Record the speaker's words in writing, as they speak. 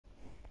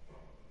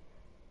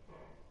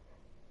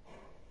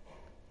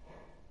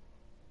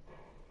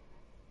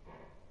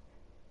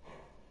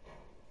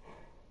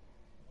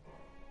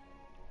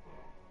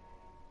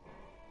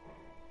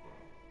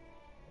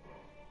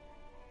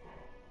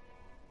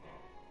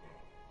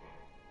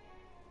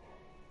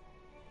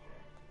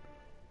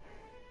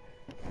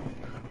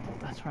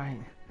That's right.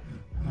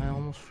 I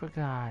almost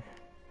forgot.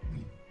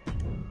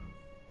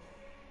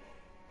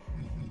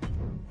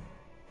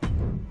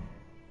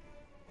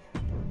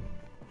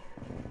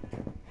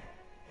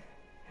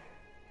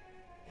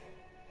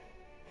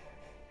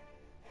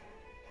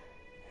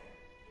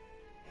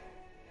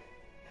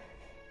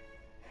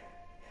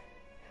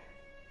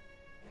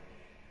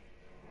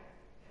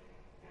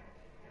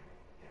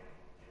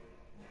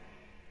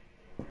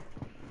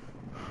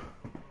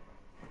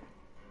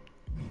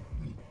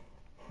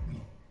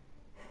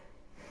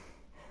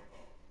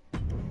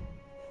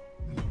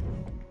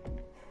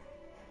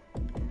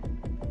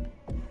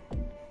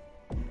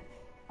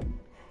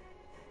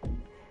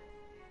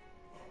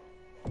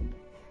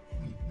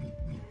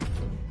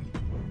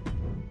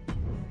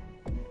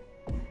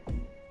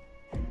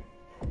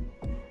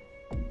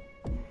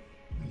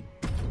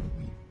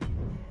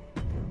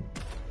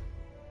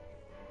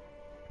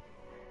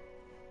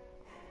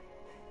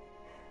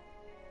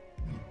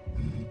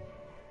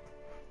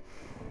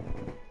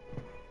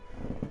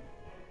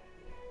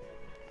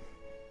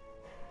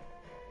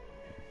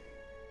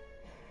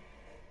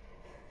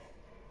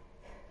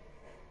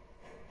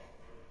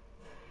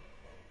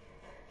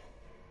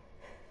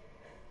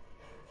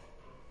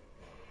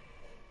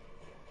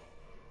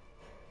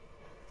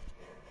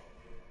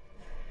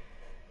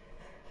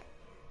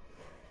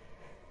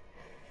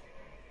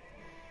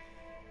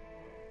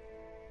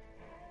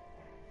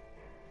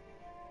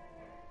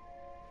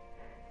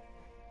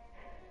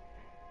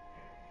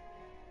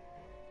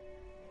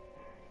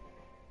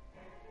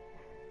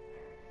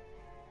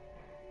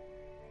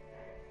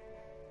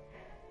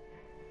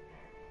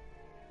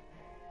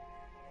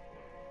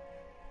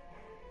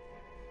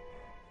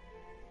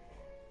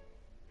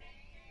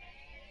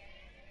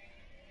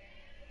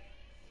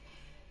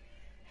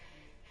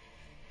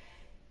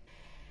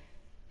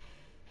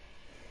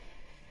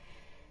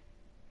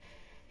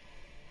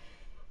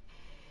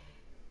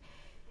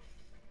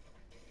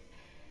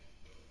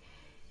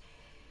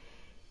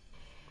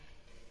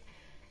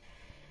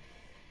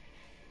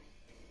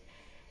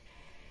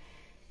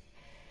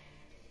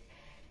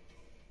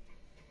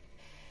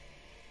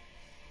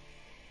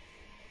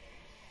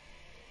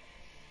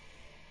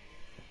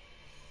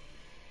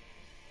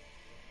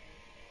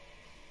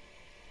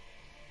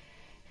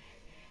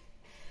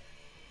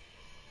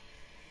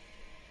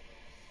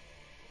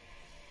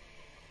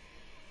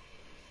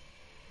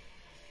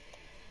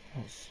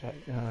 Let's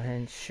go ahead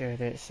and share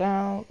this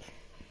out.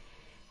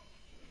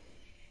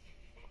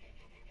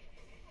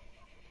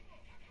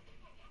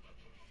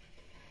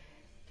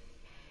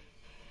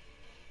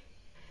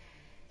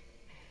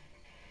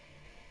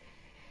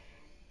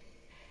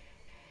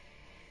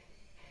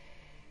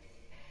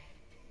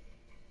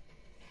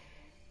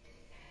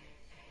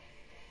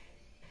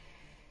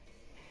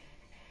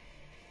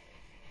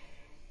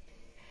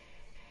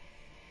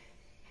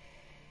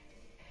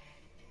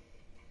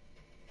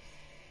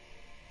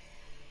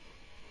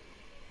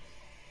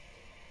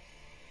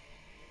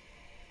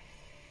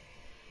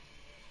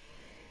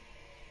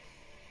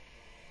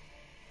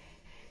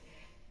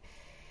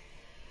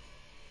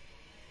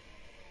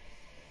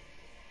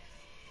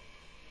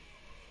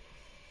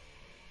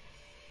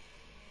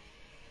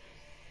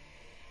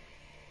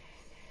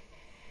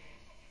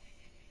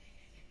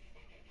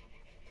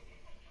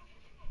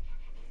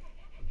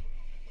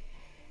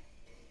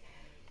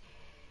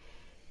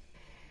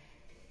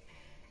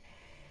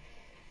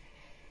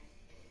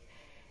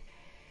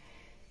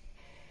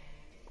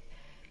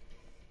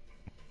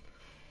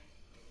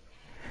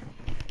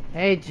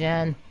 Hey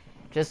Jen,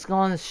 just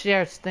going to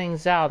share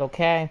things out,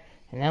 okay?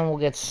 And then we'll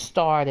get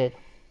started.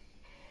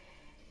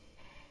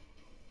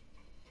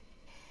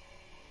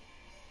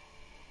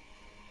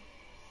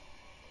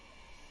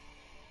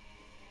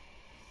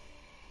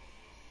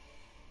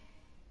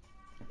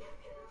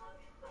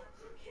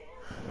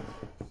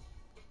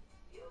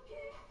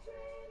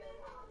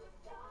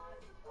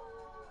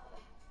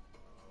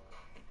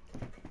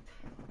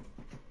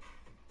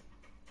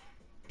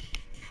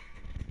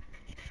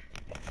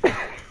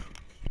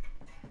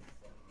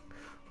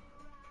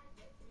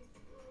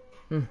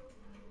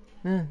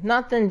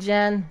 Nothing,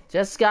 Jen.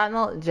 Just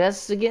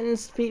getting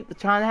people,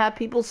 trying to have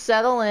people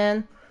settle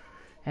in.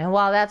 And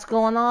while that's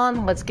going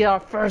on, let's get our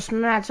first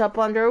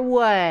matchup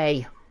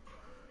underway.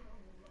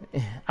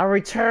 A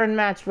return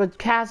match with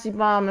Cassie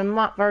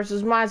Bomb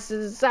versus Mai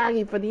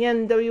Sasaki for the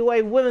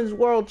NWA Women's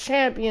World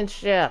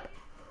Championship.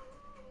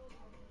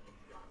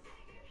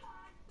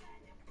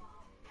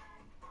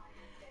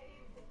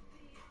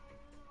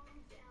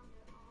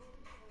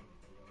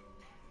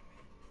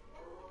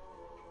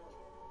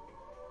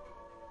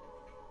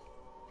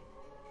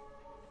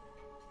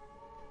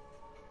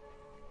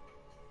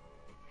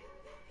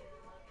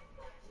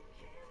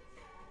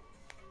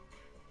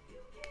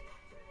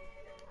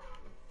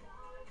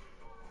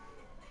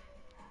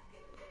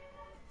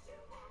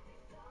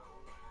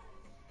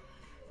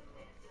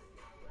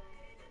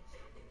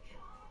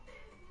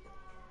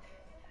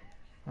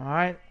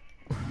 Alright.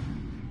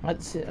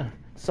 Let's see.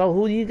 So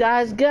who do you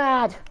guys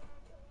got?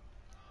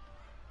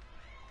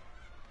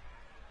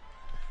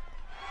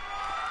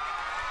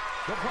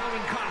 The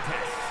following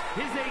contest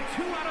is a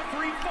 2 out of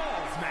 3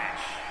 falls match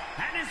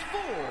and is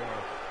for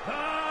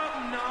the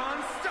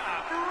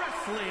Nonstop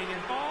Wrestling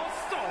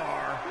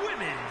All-Star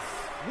Women's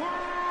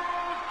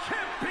World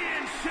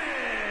Championship.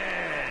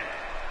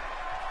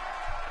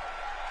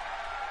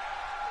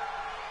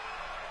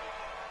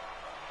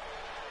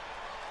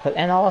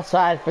 And also,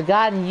 I had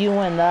forgotten you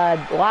and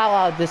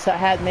Lala just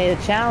had made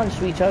a challenge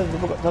to each other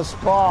to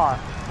spar.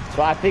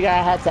 So I figured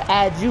I had to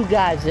add you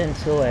guys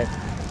into it.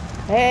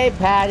 Hey,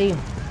 Patty.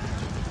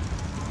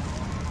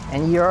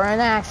 And you're in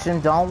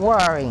action, don't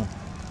worry.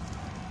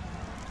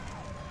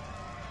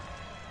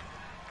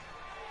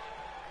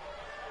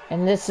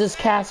 And this is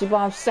Cassie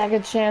Bomb's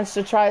second chance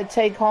to try to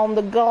take home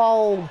the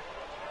gold.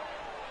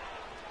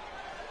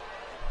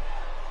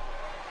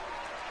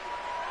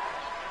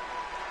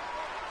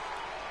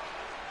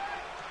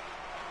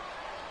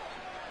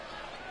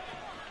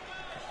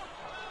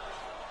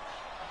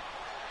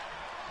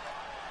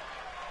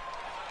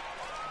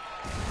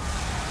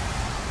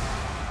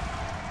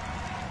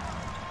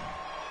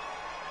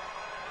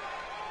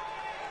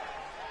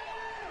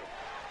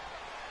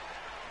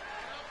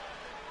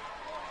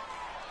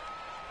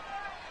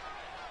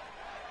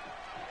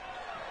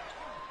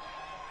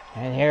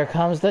 And here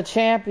comes the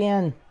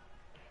champion.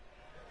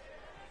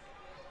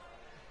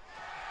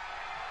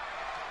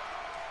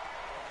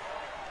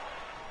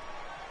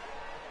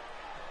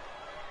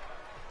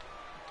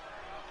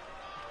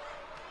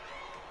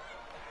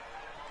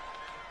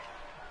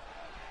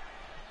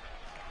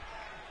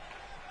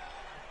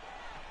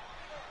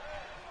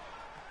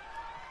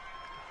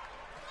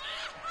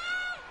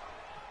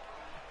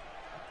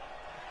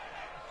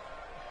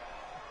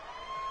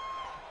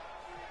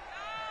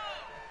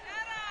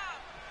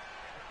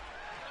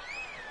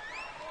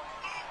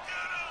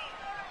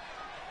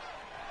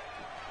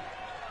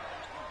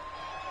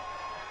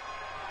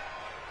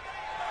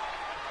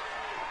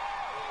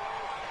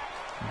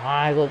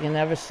 My, looking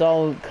ever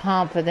so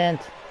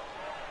confident.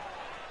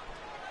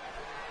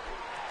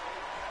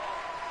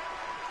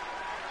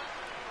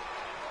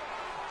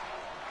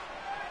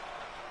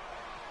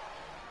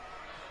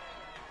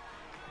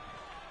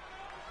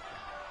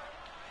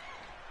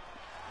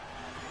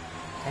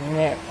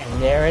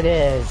 And there it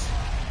is.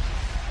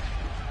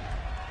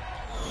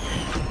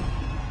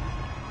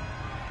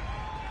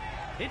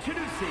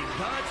 Introducing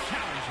the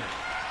challenger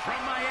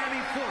from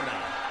Miami, Florida,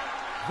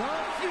 the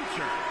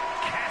future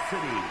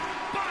Cassidy.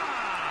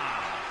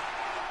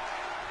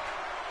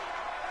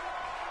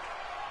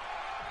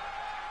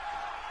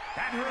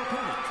 And her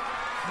opponent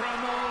from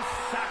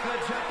Osaka,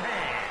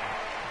 Japan.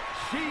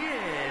 She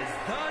is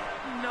the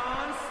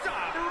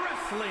Nonstop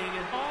Wrestling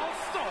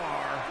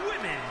All-Star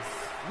Women's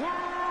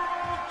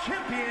World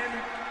Champion,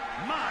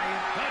 Maya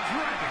the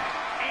Dragon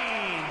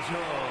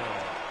Angel.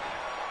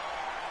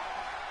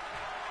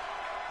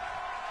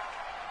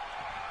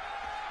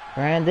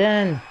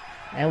 Brandon,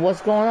 and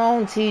what's going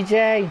on,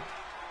 TJ?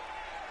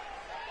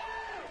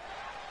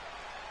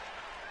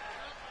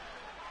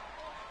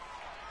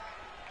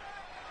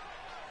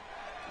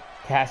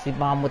 Cassie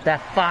Bomb with that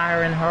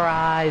fire in her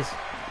eyes.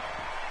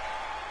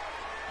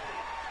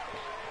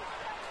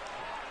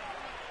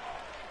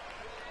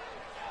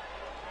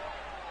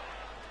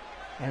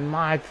 And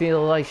I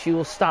feel like she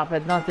will stop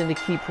at nothing to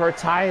keep her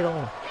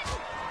title.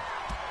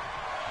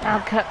 Now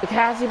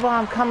Cassie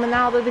Bomb coming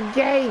out of the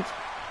gate.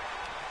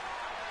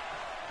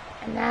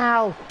 And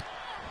now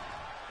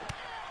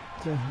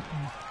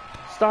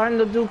starting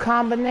to do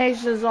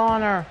combinations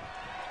on her.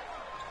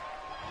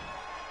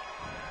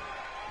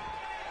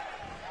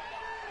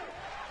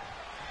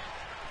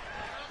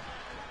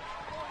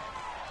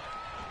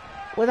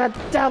 With a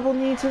double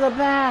knee to the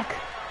back.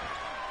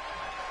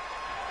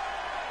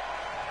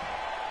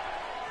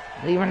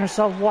 Leaving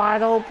herself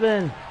wide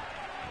open.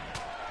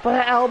 But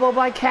an elbow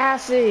by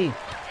Cassie.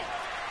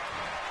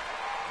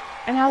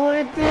 And now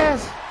look at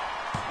this.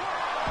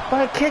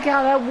 But a kick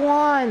out at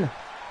 1.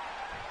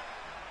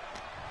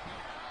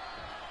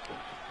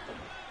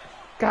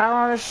 Got her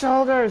on her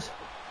shoulders.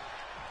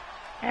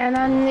 And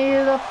a knee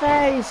to the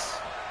face.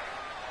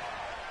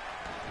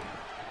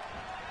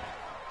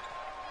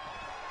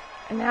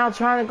 And now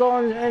trying to go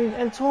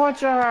and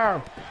torture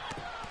her.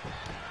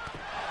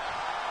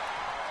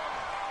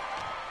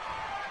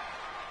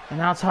 And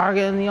now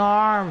targeting the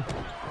arm.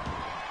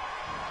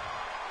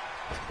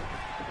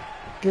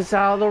 Gets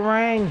out of the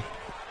ring.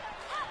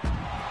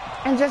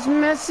 And just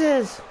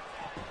misses.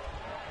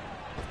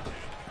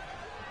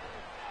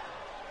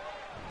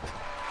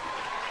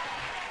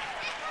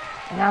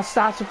 And now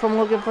stops her from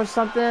looking for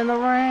something in the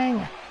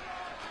ring.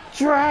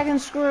 Dragon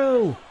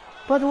screw.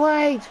 But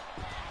wait.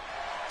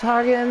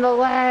 Targeting the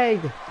leg.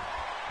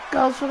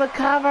 Goes for the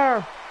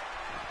cover.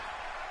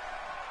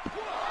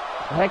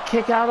 That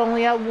kick out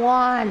only at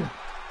 1.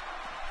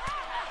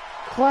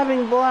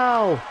 Clubbing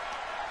blow.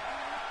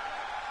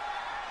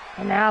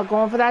 And now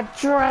going for that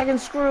dragon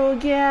screw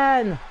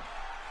again.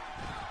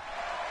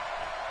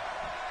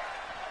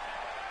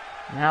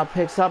 Now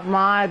picks up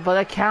Mai, but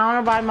a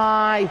counter by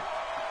Mai.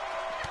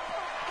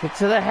 Kick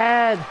to the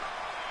head.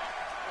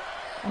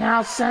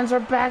 Now sends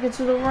her back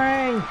into the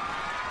ring.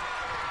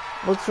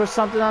 Looks for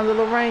something under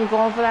the ring.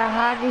 Going for that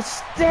hockey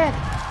stick.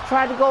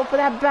 Tried to go for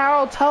that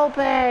barrel tope.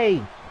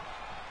 And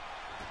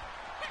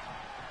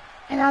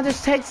now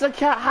just takes the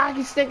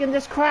hockey stick and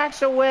just cracks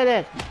her with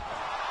it.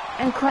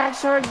 And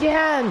cracks her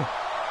again.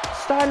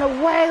 Starting to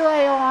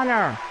waylay on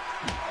her.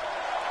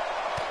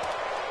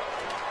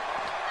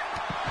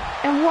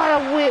 And what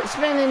a whip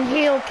spinning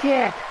heel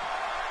kick.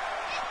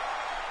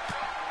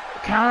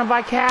 Countered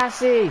by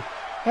Cassie.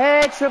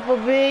 Hey, Triple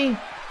B.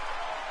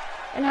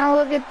 And now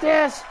look at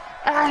this.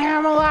 A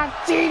hammerlock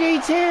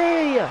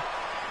DDT.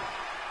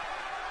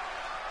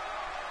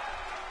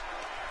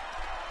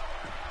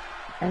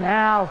 And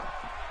now,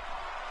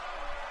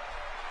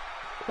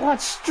 what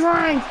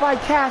strength by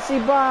Cassie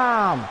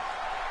Bomb.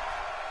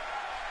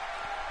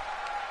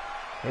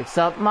 Picks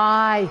up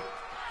Mai.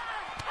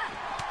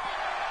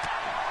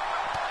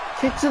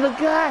 Kick to the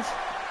gut.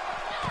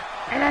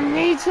 And a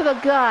knee to the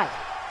gut.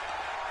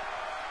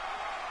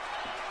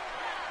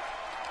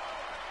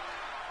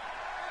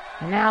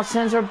 And now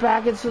sends her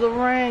back into the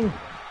ring.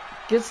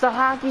 Gets the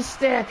hockey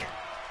stick.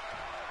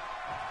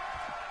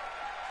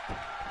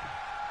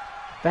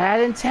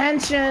 Bad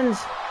intentions.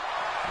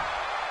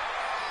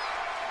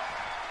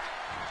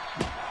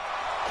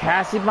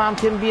 Cassie Bomb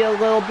can be a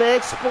little bit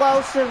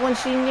explosive when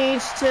she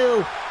needs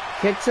to.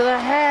 Kick to the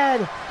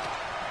head.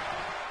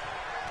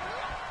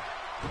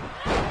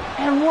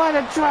 And what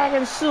a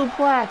dragon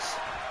suplex.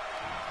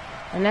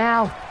 And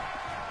now,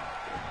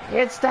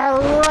 it's that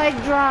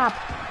leg drop.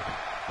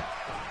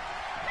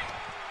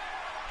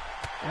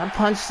 And a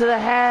punch to the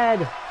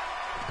head.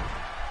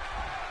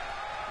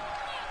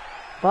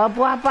 But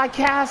blocked by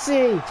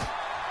Cassie.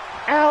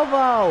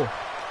 Elbow.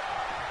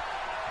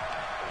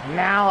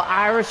 Now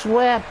Irish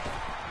whip.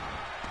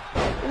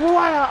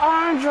 What an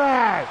arm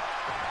drag.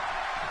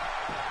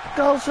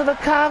 Goes for the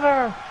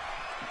cover.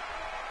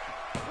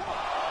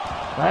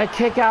 But a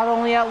kick out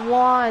only at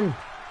 1.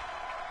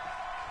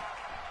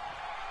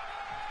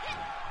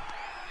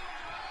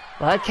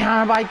 But a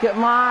counter by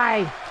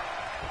Mai.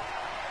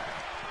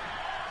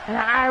 And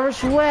an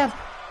Irish whip.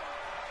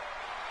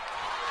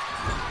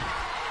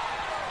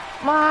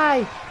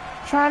 Mai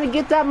trying to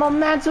get that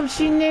momentum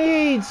she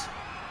needs.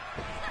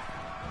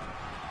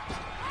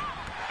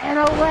 And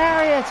a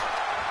lariat.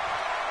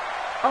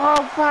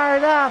 All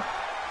fired up.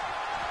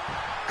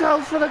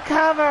 Goes for the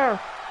cover.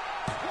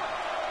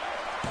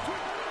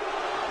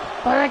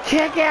 But a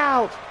kick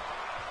out.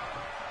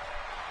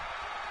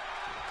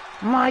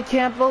 Mai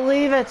can't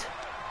believe it.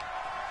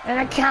 And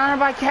a counter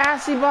by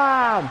Cassie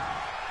Bomb.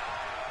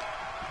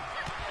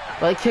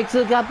 But a kick to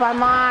the gut by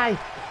Mai.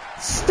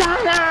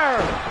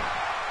 Stunner!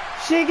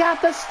 She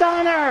got the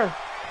stunner!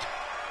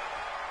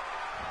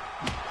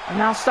 And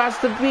now starts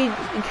to beat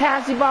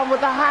Cassie Bomb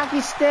with a hockey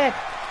stick.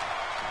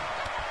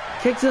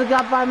 Kick to the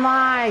gut by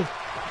Mai.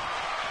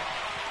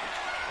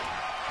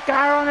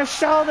 Got her on her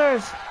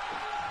shoulders.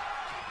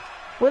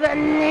 With a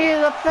knee to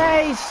the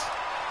face.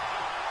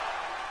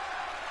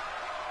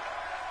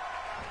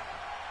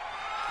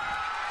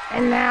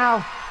 And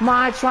now,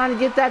 Mai trying to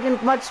get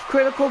that much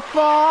critical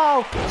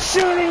fall.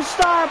 Shooting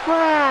star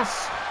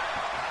press.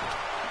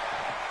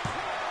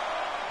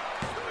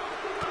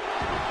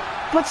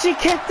 But she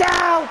kicked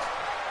out.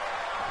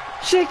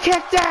 She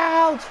kicked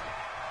out.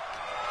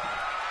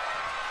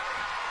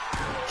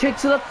 Kick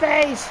to the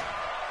face.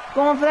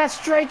 Going for that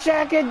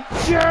straightjacket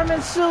German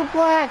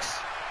suplex.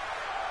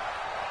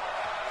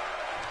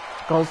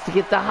 Goes to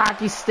get the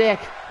hockey stick.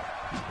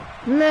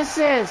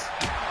 Misses.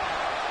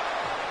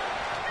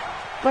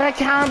 But a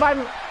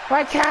counter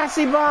by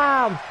Cassie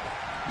Bomb.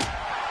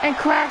 And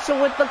cracks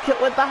her with the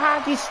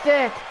hockey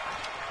stick.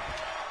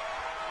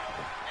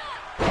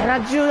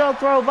 And a judo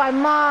throw by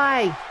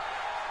Mai.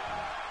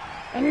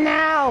 And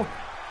now,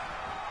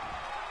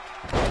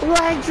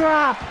 leg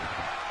drop.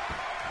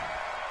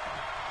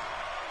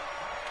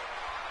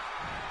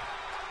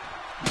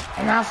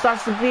 And now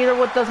starts to beat her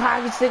with the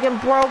hockey stick and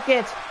broke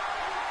it.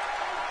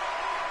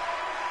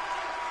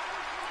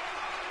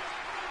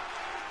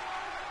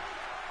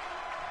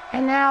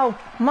 And now,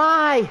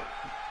 Mai.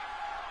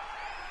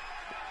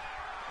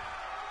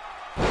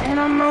 And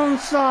a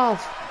moonsault.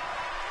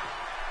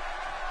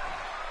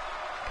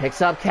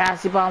 Picks up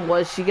Cassie Bomb. What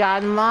has she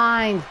got in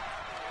mind?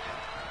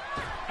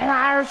 And an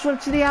Irish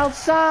whip to the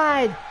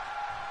outside.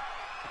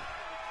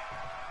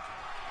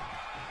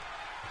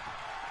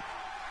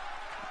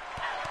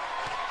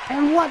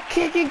 And what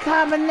kicking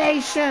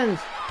combinations.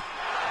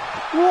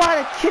 What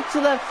a kick to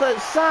the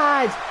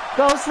sides.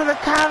 Goes for the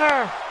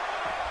cover.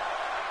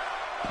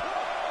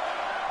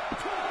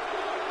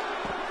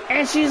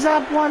 And she's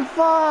up 1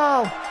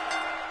 fall.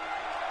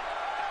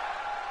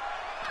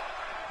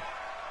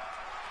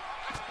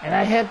 And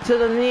a hip to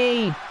the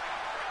knee.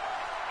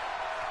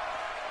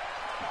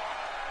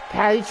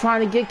 Patty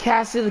trying to get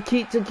Cassie to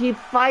keep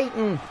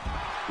fighting.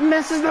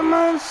 Misses the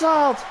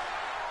moonsault.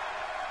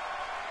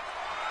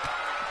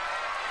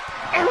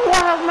 And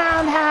what a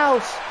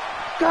roundhouse.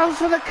 Goes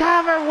for the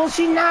cover. Will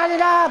she knot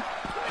it up?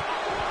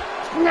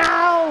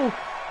 No.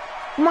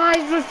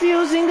 Mai's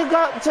refusing to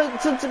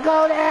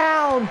go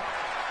down.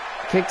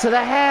 Kick to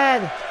the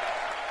head.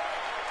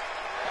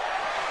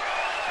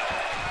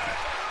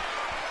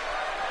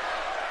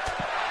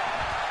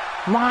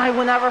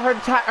 Whenever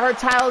her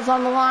title's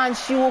on the line,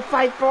 she will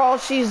fight for all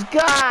she's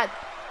got.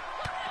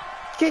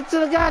 Kick to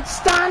the gut,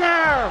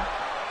 stunner.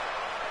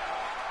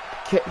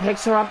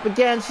 Picks her up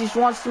again. She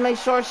wants to make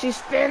sure she's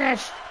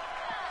finished.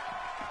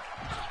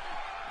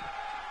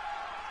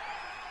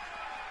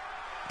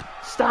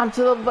 Stomp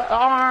to the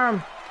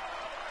arm.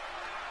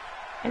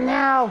 And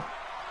now,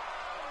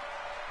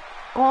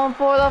 going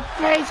for the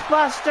face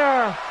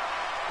buster.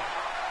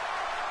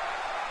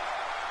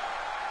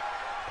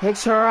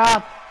 Picks her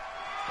up.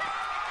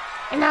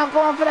 And now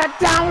going for that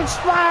downward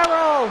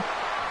spiral.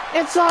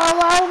 It's all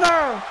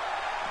over.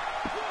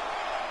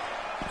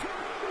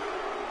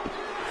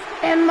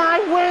 And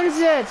wins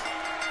it.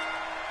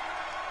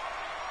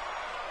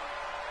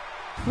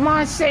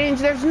 My Sage,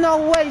 there's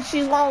no way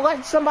she's gonna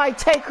let somebody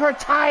take her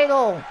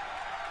title.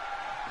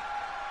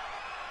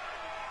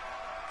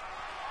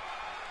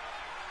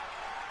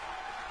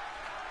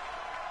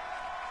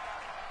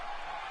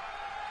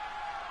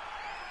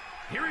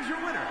 Here is your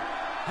winner,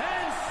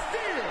 and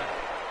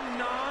still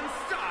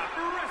non-stop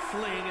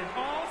wrestling and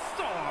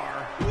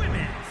all-star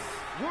women's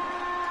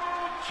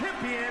world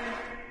champion,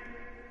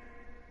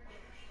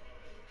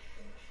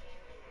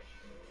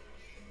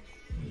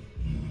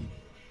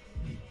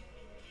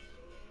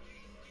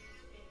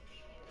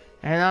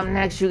 and up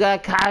next, you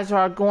got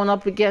Kaiser going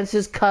up against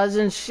his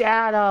cousin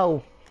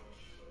Shadow.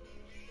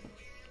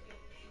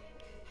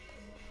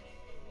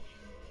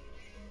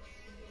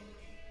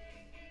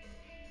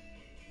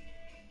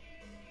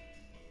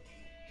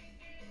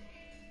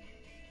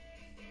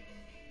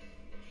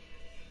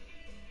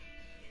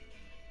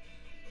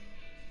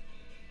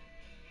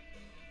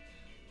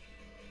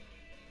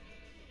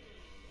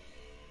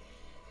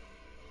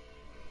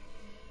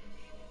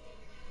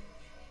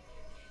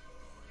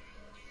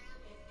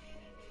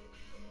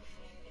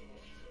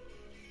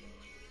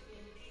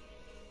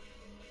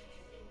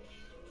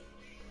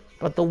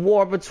 But the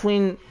war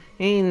between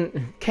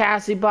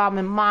Cassie, Bob,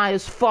 and Mai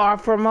is far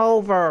from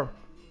over.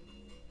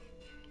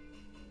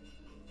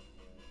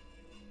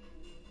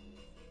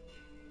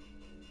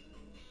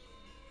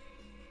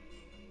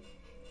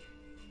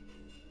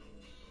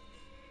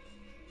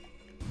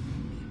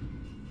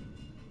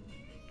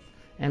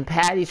 And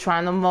Patty's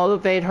trying to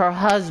motivate her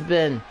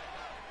husband.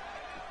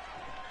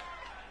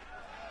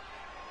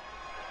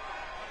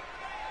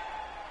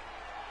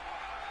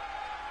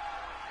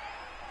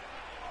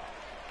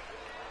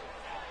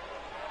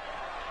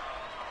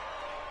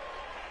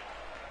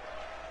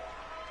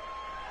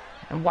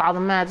 And while the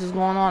match is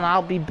going on,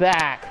 I'll be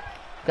back.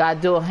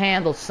 Gotta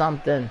handle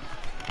something.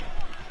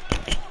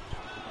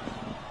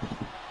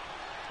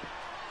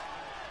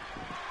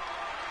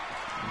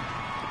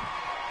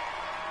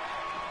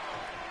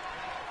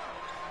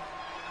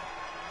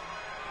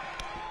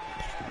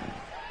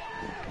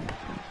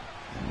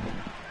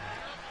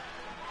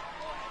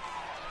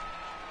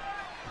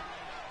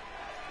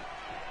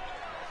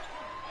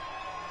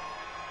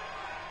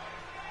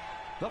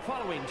 The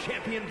following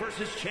champion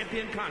versus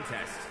champion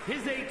contest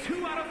is a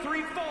 2 out of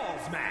 3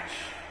 falls match.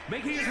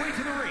 Making his way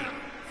to the ring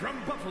from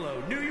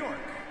Buffalo, New York,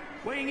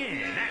 weighing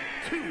in at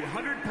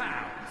 200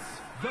 pounds,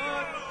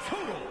 the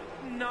total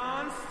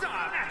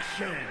non-stop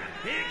action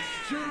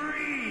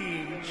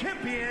extreme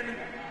champion,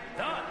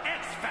 the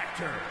X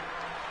Factor.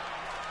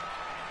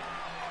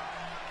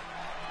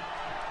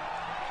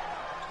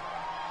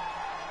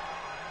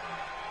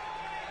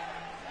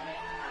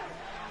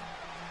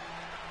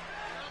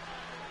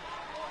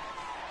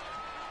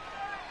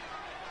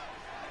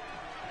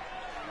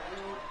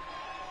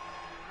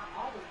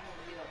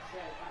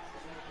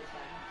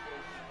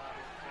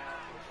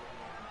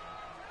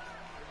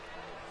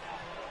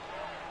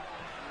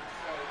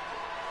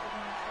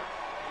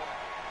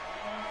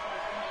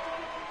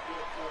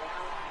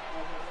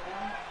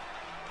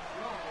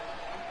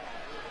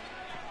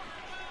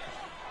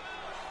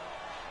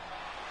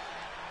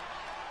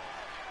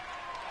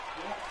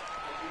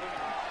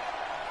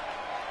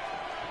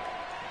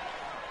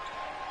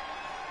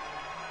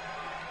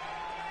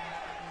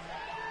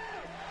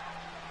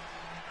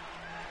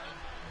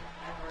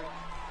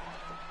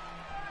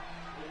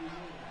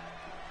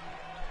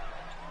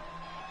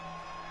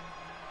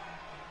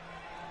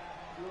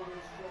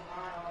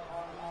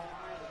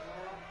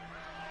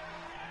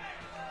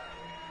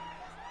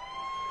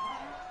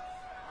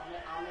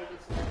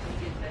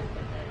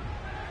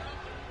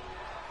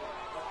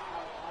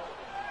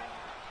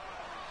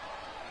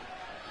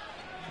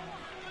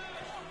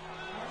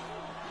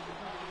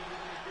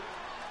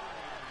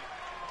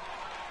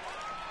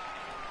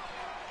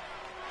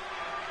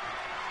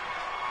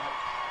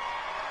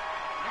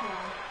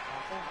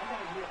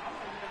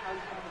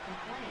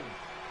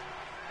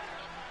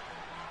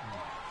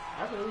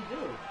 I really do.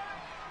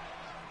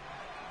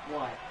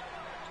 What?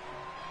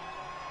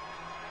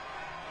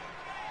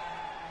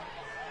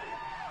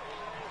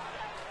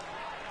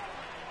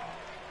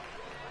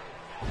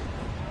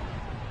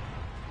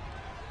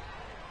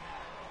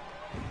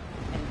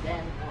 And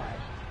then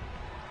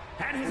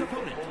what? And his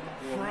opponent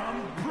from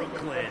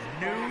Brooklyn,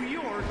 New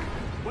York,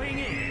 Weighing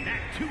in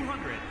at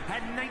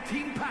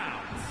 219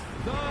 pounds,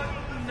 the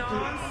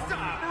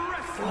Nonstop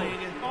Wrestling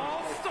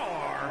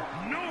All-Star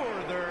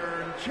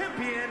Northern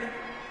Champion,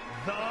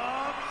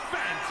 the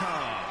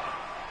Phantom.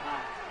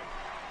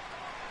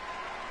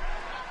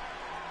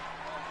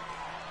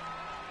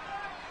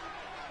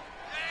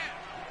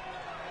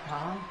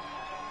 Huh?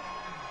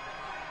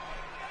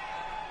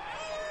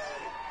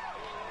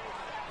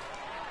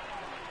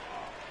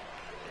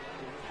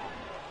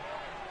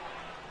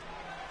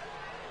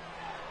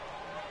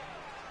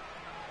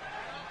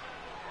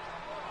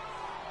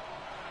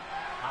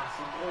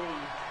 Possibly.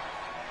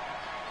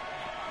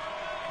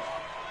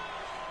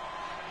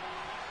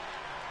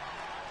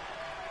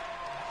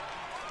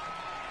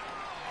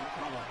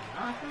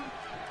 Nothing.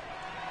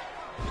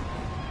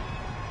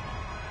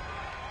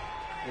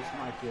 This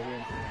might get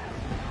into this.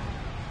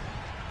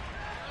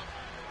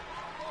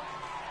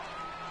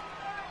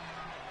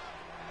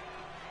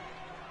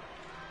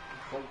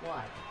 For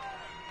what?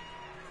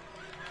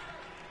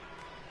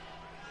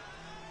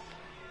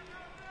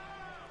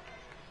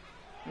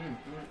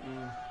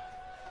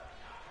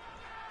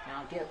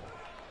 Now get.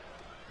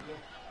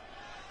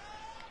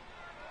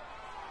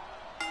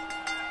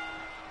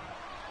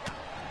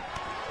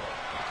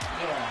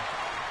 Yeah.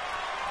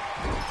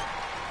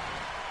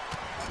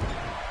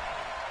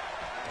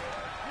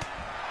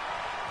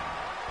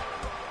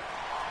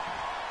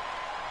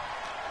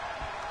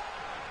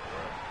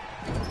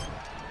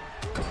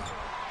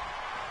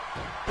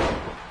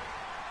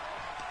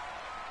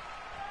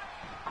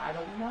 I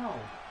don't know.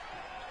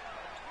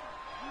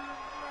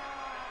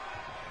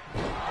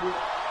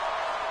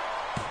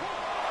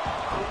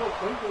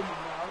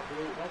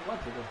 What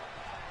to do?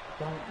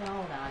 Don't know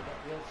now.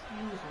 You'll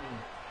excuse me.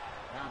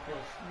 Now, if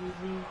you'll excuse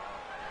me,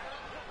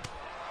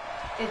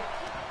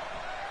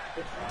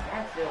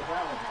 that's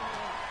irrelevant.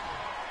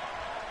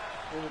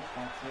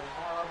 That's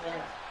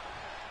irrelevant.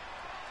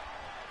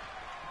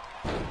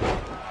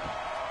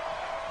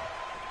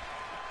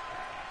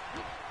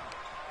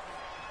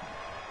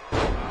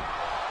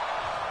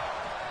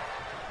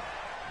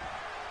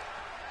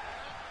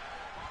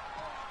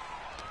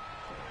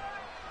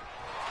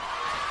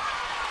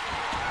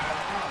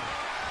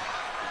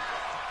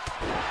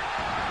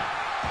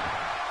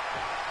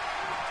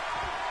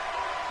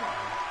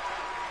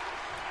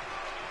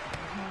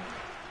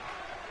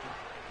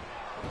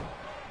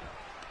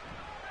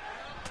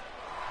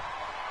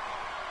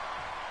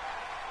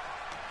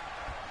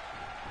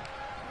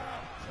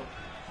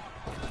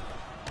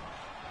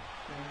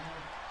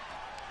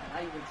 I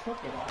even took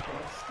it off and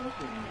it's still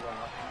didn't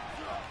well.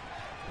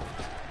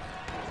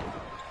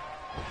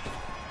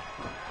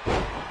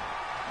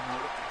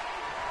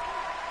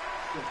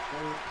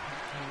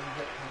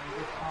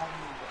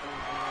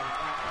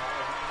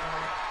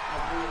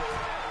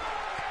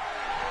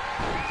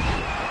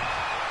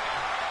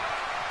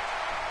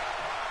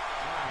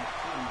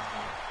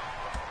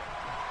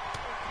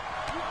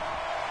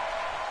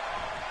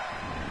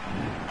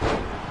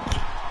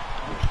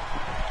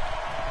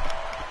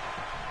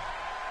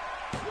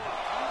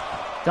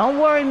 Don't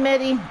worry,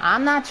 Mitty.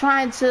 I'm not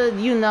trying to,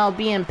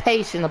 be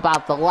impatient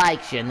about the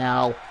likes,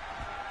 Try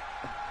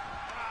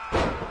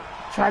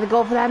to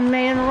go for that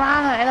main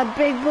Rana and a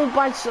big boot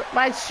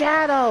by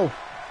Shadow.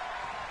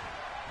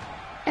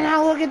 And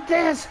now look at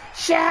this.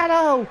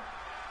 Shadow.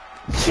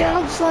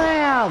 Choke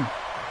slam.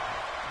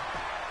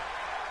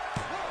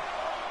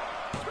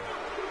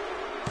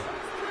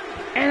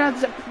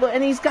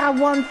 And he's got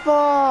one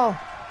fall.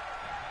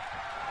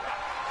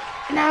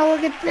 And now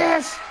look at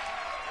this.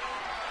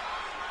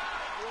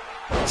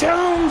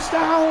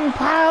 Tombstone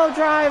pile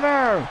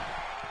driver.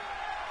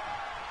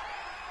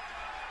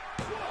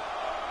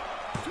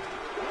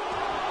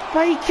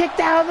 But he kicked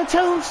out of the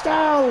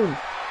tombstone.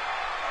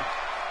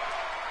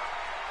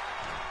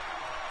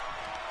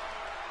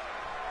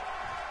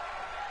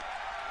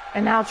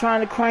 And now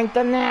trying to crank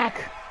the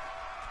neck.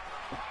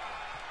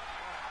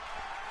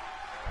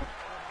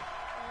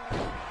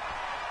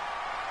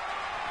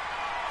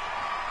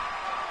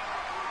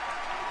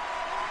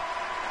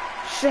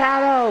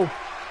 Shadow.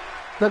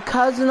 The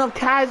cousin of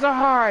Kaiser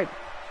Hart.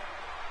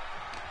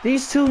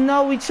 These two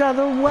know each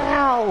other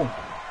well.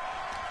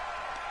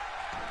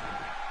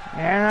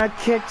 And a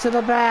kick to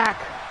the back.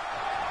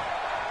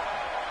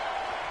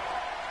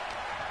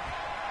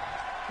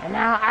 And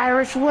now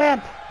Irish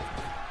whip.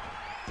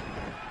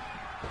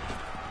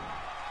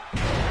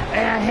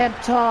 And a hip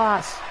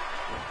toss.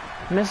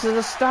 Misses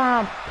a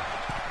stomp.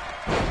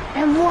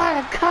 And what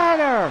a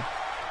cutter.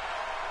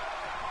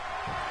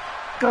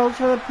 Goes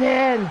for the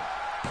pin.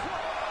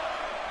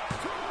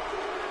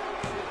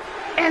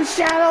 And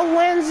Shadow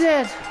wins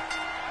it.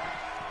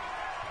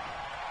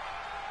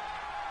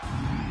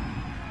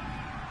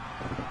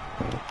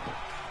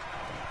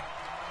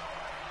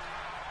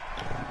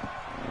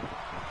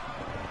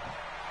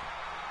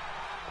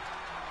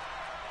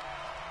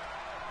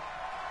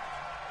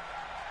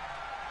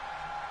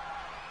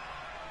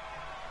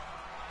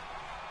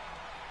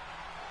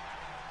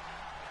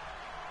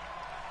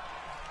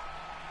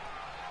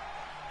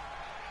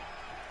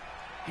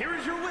 Here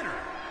is your winner,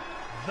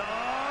 the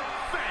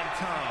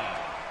bathtub.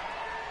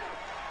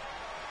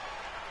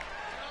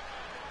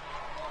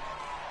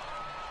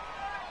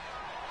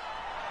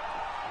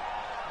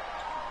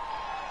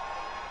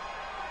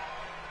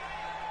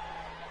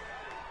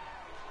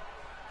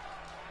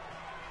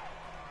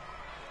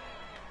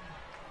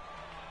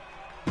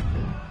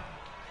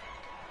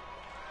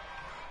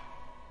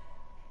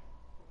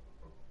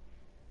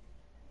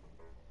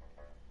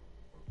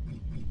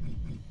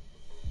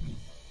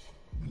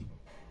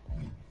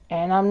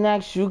 And up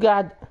next, you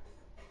got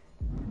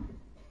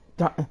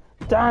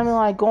Diamond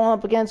Light going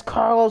up against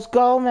Carlos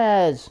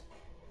Gomez.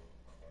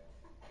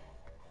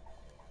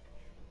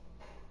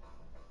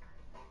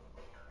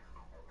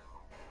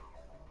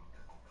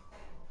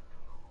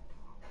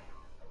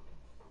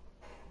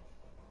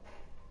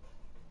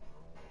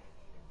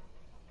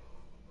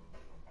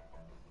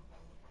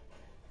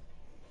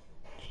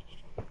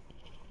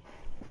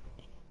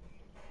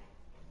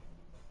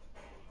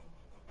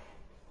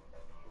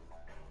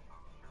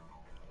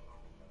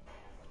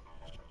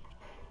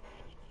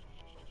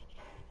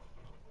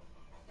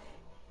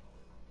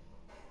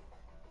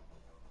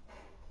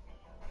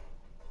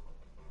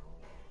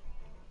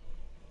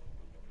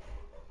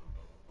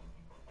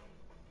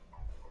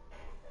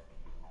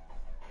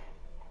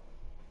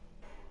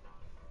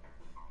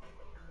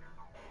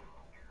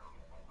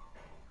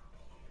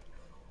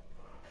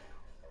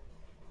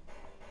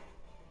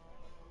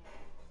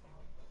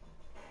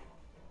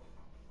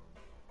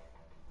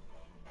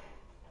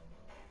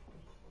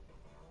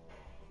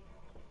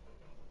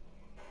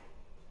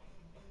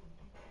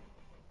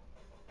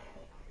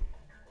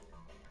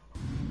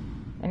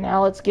 And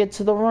now let's get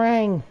to the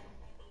ring.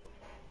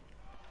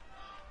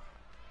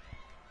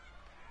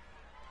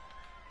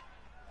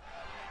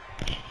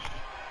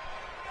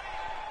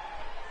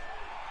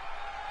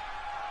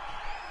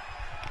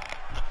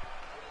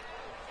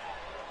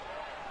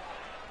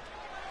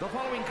 The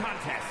following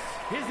contest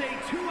is a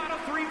 2 out of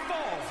 3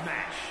 falls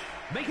match.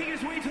 Making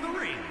his way to the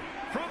ring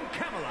from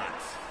Camelot,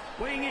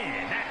 weighing in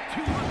at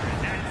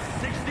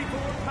 264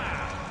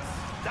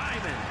 pounds,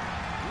 Diamond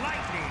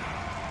Lightning.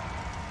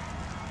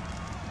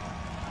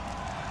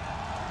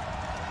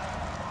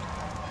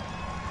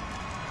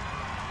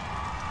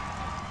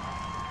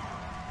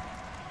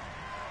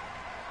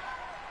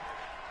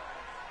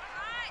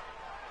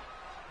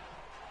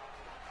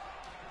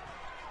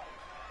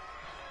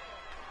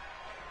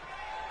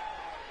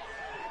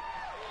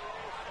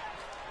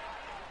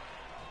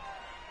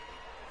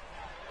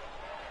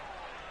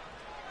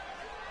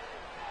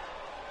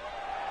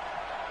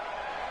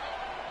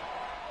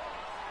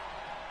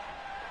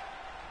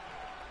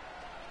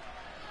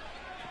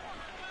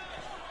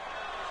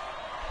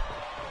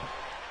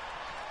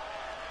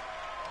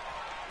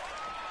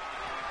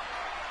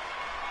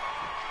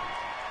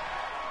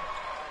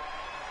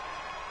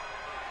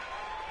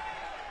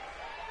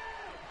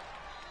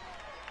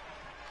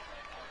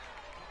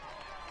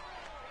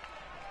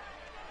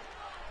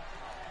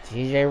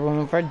 TJ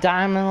room for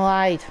Diamond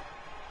Light.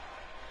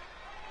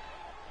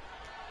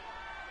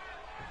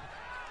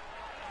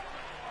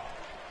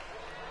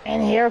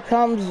 And here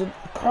comes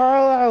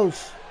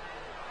Carlos.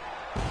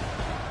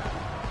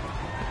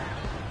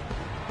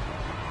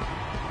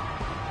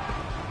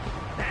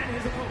 And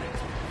his opponent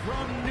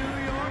from New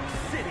York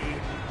City,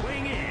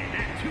 weighing in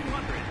at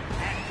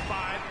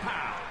 205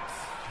 pounds,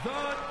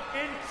 the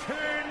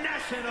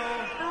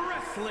International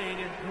Wrestling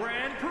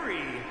Grand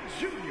Prix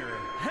Junior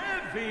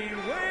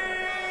Heavyweight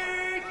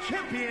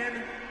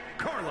Champion,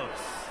 Carlos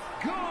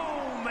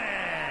Gomez.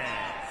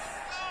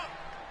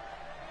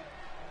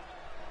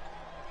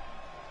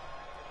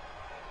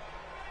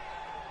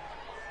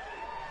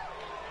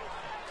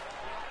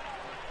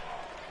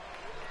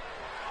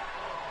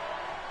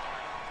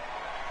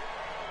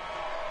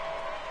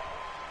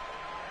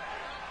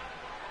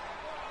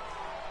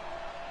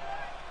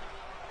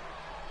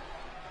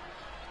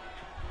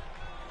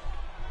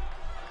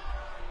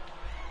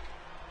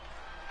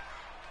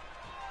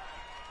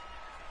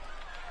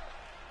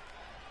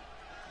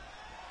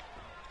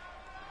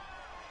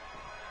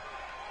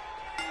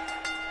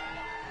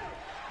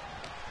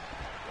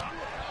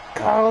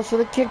 Carlos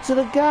with a kick to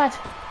the gut.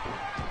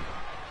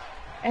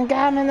 And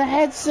got him in the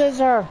head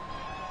scissor.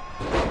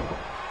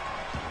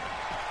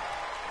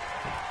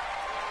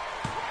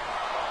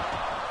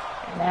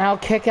 Now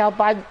kick out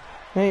by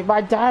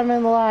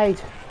Diamond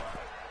Light.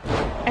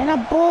 And a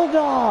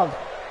bulldog.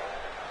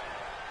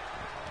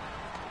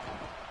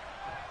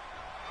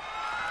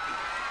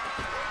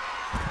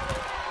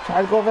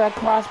 Tried to go for that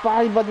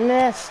crossbody but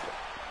missed.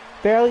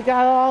 Barely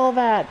got all of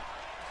that.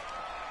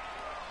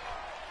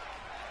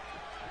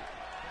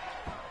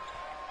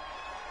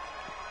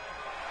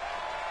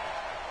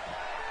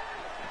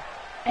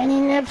 And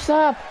he nips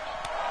up.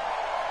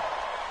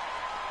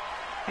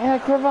 And a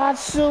cravat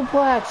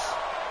suplex.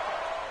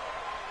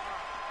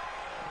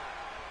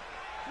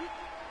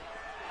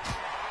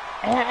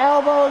 And an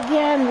elbow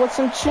again with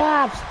some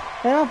chops.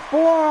 And a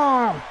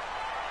forearm.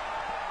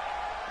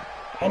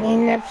 And he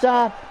nips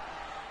up.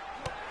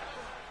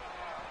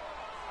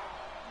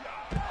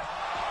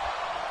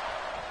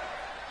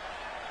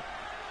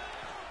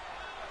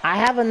 I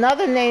have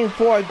another name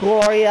for it,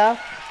 Gloria.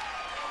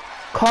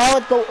 Call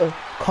it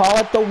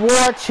the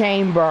War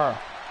Chamber.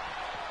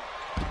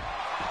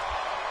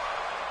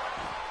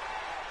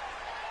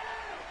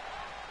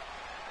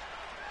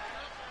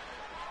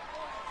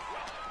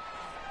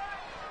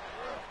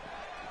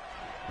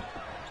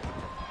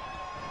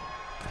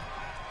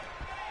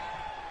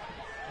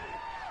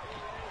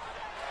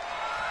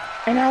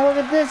 And now look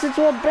at this, it's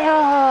a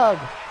bear hug.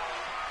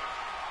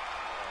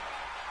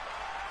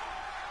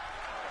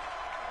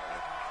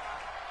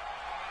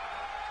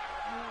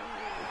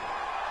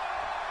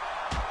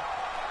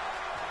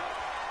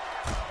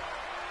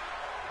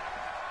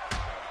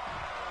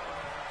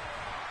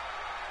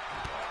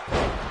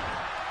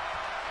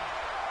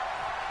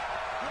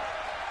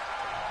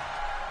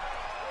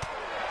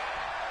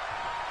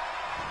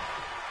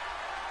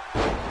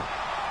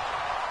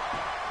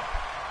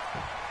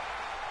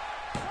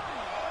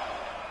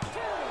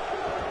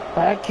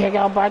 By a kick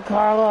out by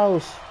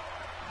Carlos.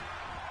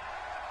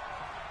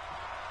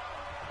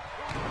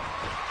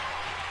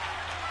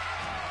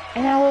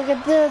 And now look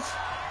at this.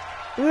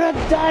 The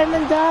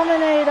Diamond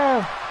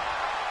Dominator.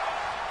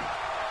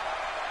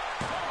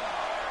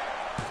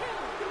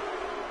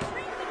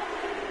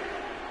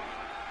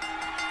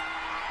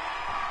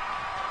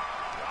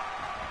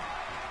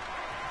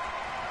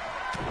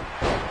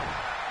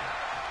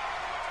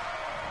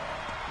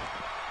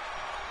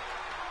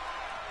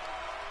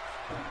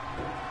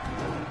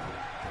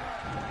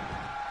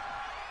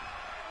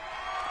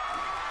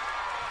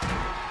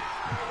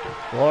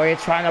 Gloria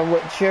trying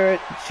to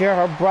cheer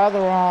her brother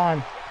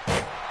on.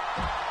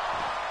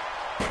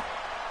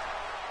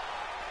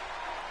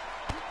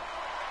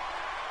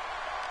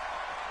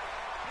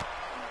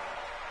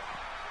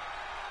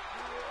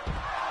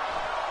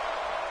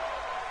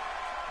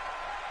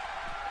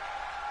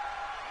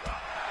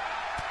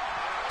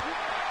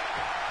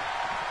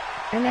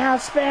 And now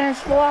Spanish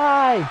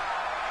Fly.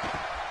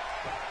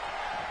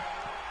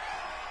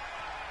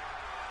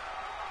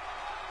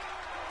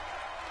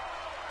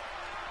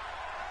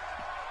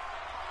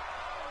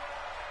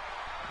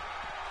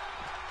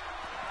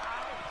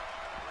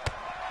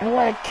 And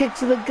what a kick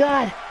to the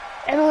gut.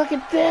 And look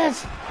at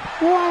this.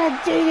 What a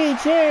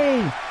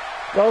DDT.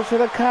 Goes for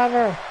the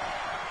cover.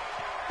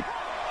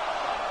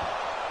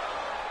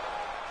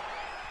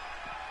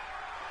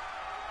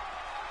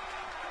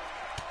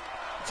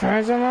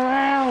 Turns him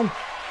around.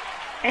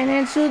 And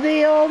into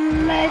the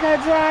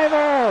Omega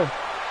Driver.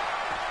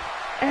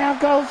 And now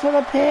goes for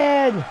the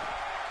pin.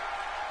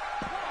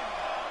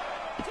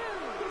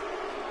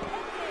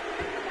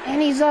 And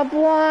he's up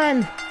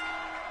 1.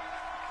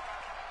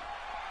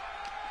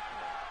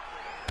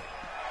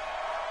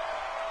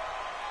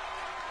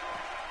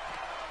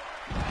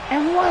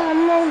 And what a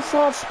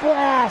moonsault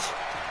splash.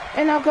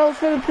 And now goes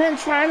for the pin,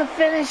 trying to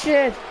finish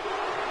it.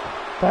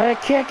 But a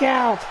kick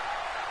out.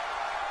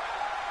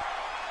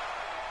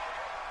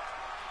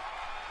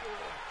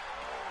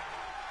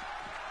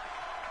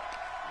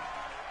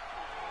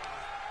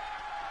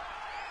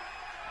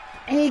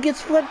 And he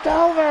gets flipped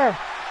over.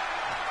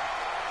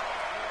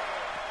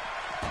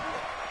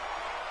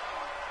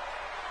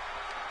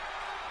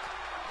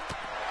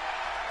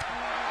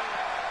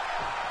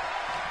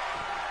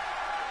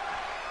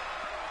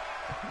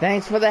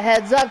 Thanks for the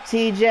heads up,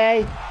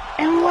 TJ.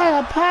 And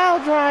what a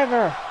pile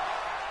driver.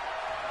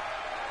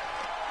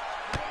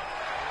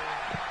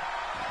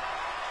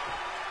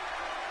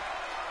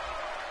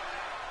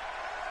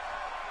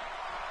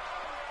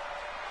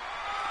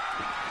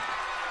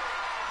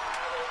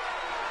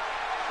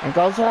 And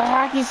goes to the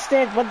hockey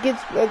stick, but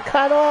gets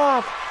cut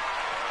off.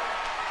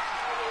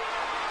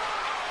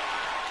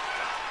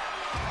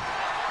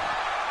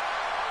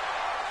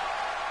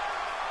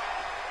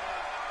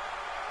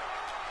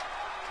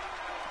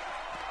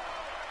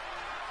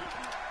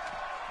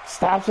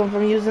 Stops him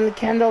from using the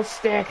kendo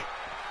stick.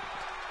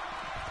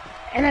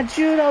 And a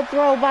judo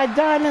throw by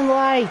Diamond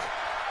Light.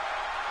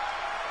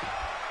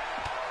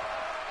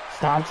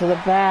 Stomp to the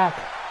back.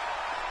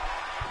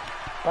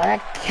 But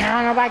a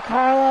counter by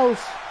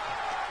Carlos.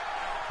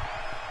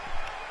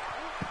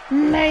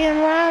 Megan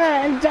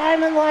Rana and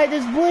Diamond Light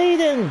is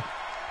bleeding.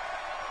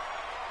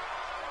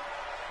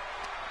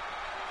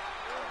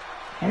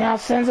 And now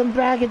sends him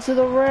back into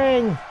the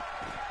ring.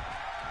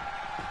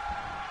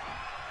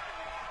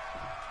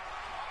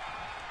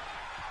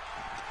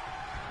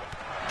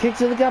 Kick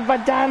to the gut by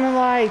Diamond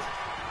Light.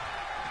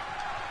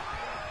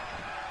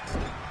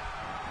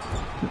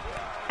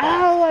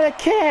 Oh, what a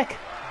kick.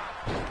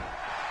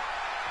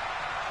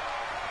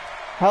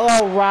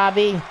 Hello,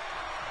 Robbie.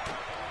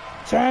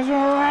 Turns him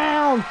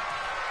around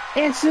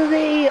into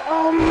the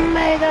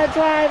Omega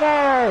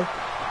Driver.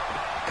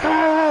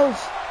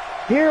 Carlos,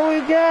 here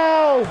we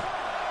go.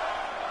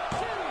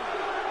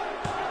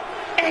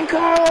 And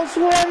Carlos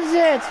wins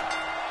it.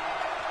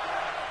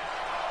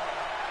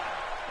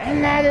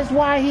 And that is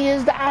why he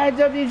is the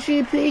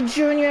IWGP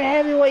Junior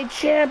Heavyweight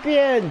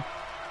Champion.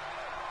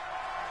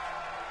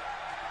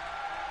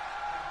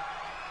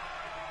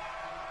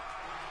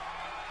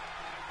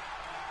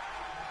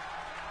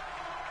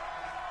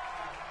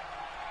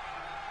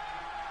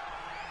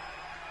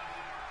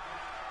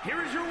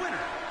 here is your winner,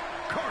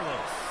 Carlos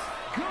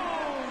Gomez.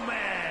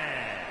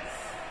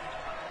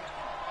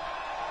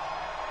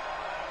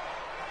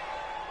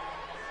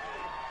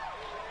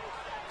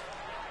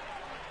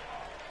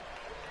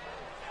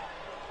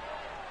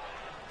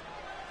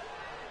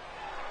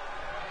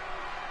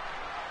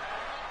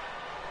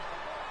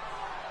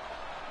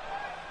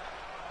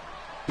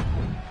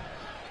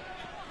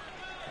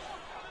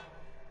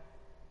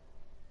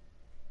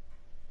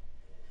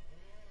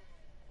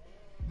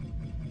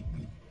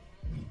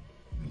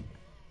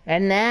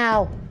 And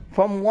now,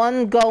 from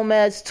one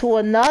Gomez to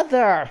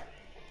another.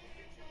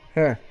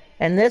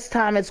 And this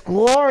time it's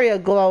Gloria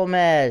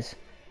Gomez.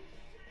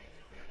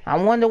 I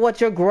wonder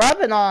what you're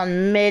grubbing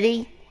on,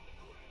 Mitty.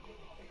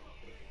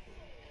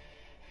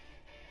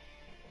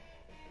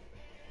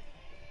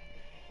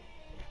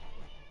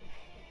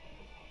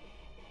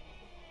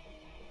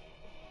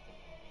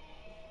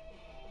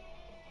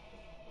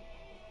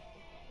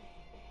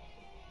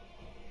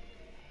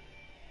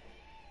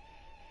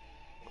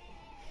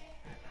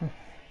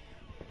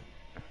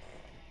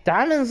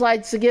 Diamonds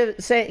likes to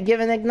give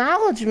an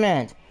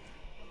acknowledgement.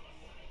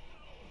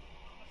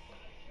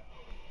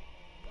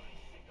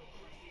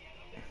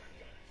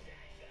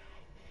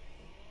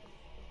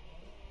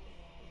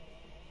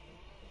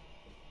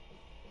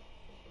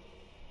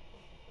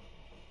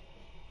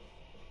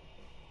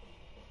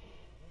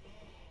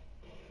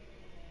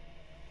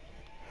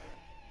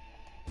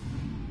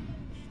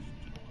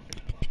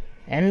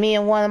 And me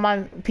and one of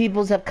my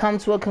peoples have come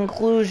to a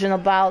conclusion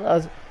about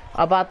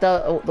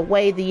the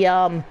way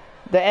the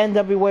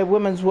NWA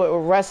Women's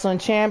Wrestling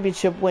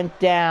Championship went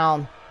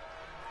down.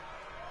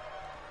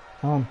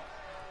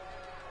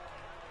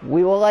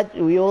 We will let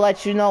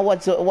you know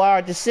what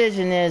our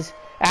decision is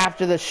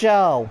after the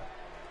show.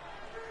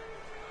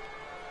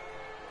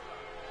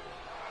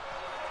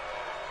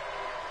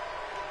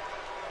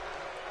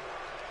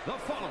 The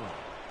following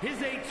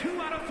is a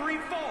 2 out of 3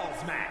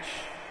 falls match.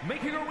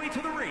 Making her way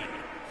to the ring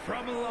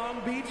from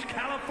Long Beach,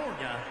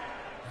 California,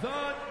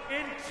 the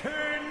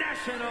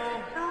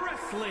International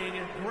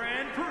Wrestling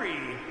Grand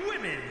Prix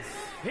Women's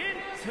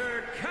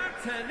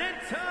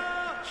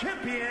Intercontinental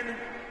Champion,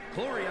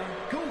 Gloria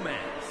Gomez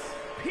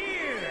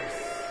Pierce.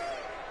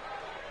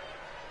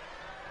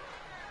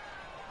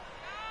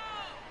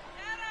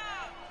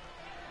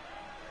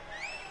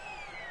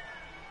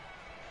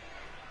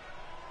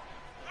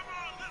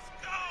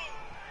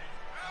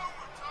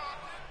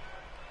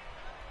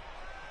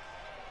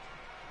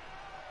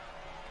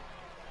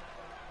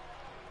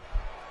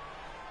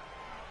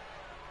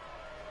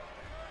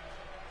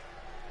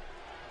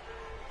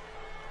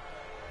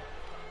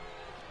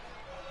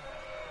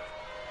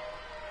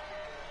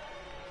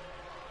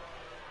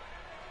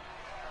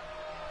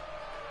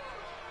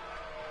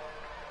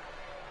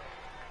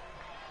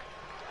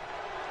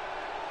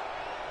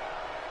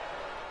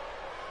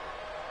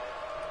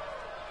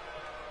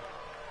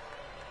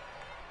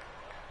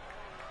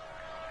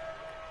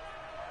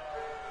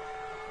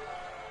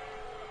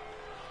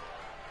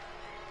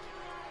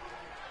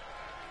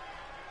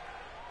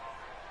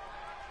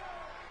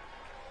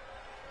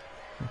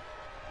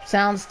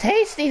 Sounds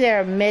tasty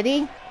there,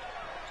 Mitty.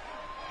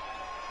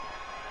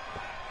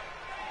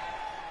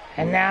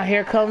 And now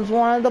here comes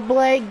one of the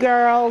Blade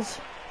girls.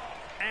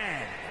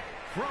 And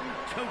from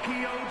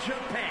Tokyo,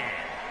 Japan,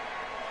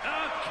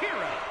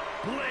 Akira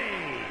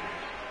Blade.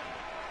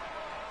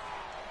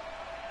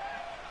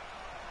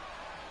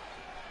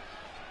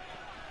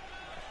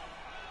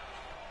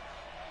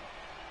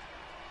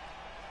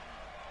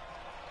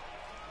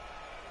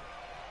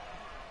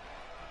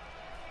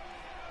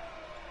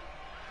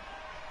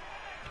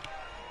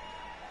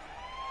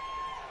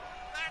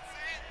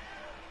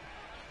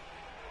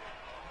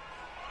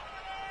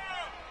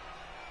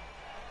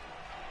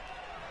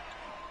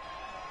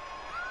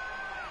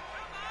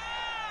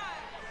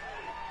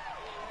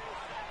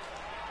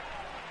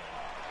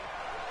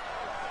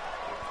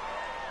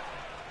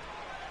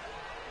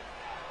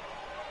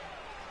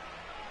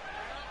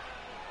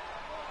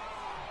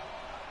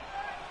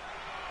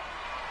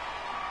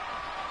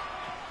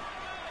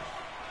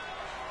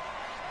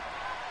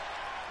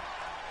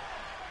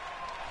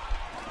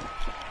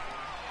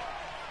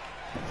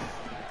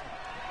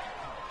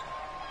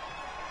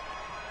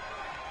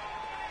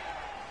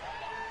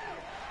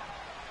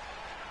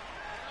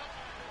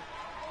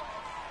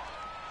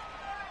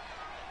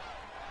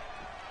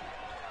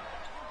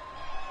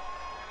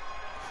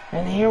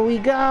 And here we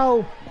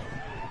go.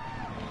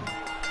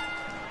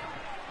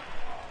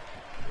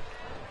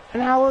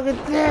 And now look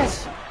at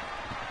this.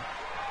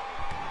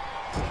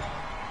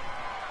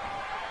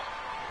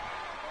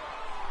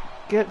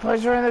 Get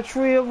pleasure in the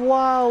tree of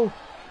woe.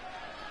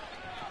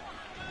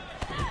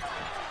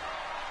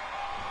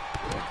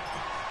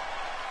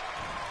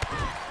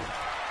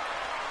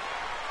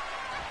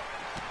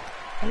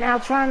 And now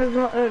trying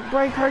to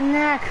break her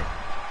neck.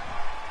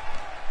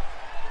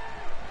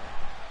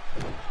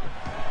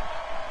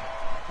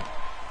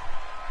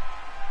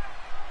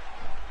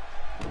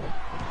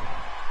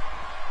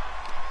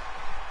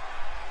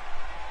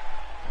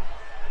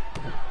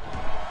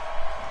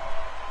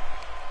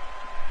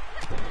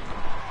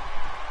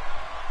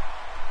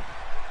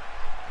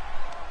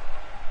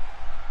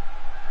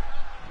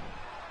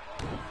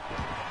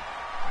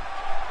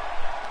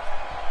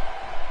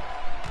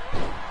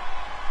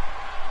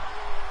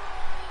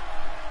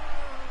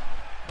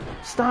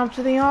 Stomp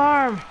to the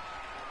arm.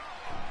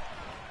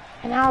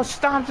 And now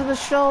stomp to the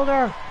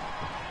shoulder.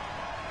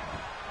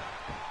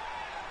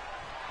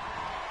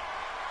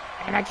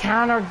 And a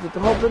counter,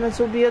 hoping this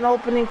will be an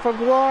opening for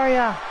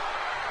Gloria.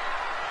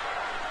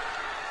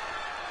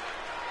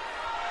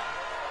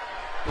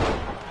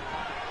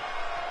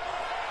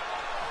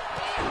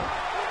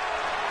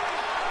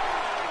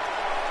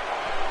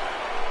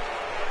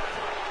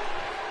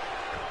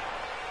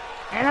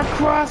 And a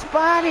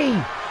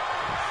crossbody.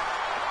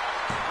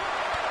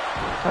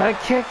 A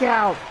kick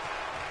out.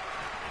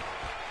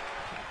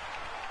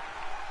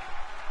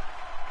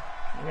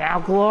 Now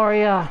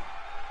Gloria.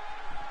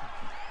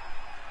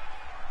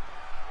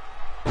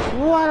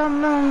 What a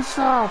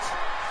moonsault.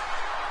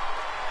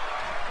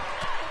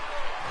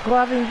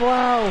 Clubbing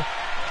blow.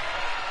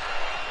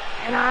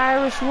 An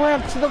Irish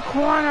whip to the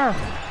corner.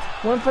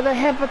 Went for the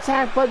hip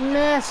attack but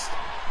missed.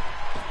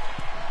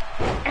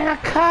 And a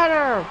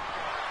cutter.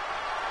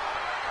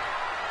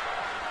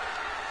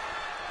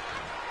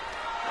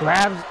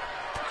 Grabs.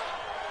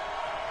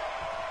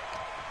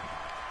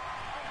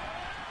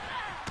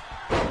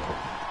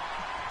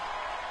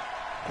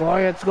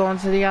 Gloria's going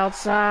to the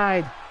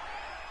outside.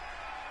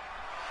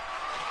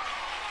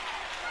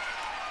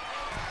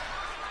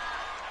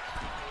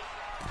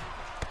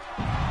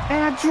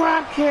 And a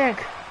drop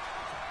kick.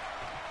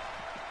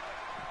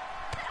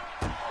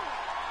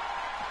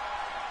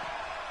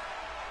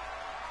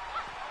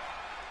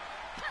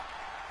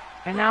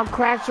 And now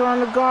cracks her on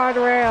the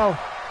guardrail.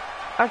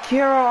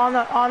 Akira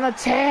on the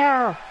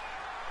tear.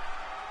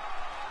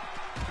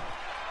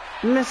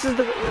 Misses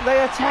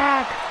the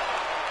attack.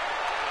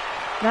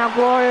 Now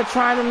Gloria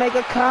trying to make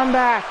a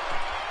comeback.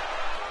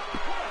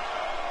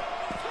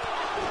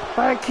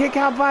 But a kick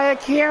out by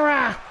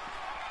Akira.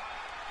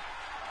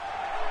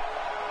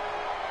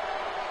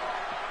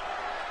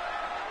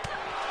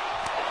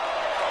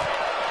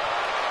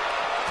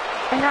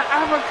 And an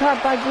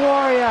uppercut by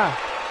Gloria.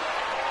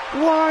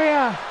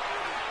 Gloria.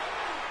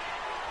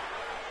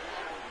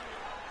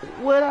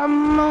 With a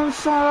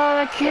moonsault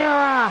on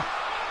Akira.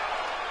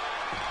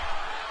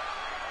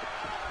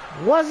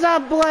 What's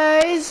up,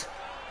 Blaze?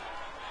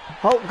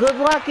 Hope good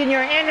luck in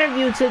your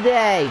interview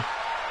today.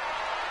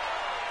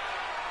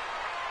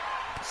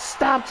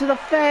 Stop to the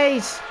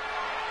face.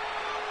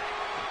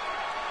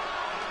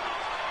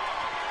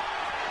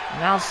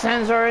 Now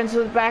sends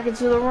her back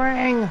into the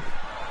ring.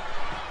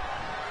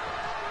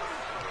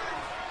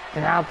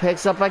 And now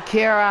picks up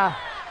Akira.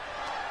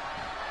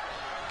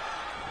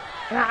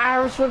 And an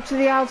Irish whip to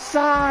the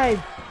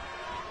outside.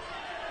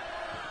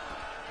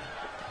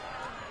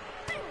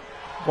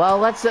 Well,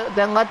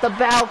 then let the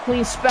Battle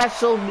Queen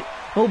special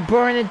will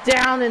burn it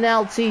down in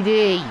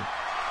LTD.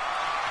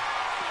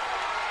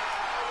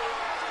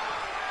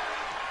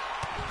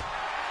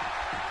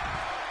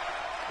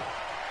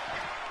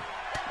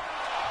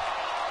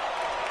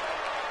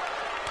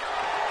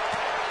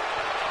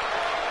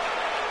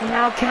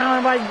 Now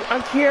countered by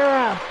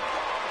Akira.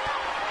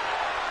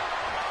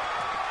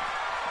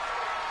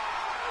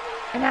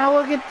 And now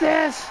look at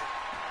this.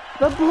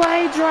 The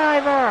Blade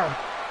Driver.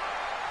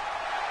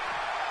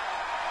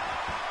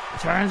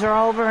 Turns her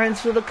over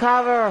into the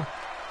cover.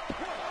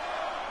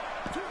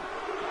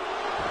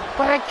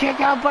 But a kick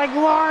out by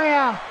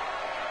Gloria.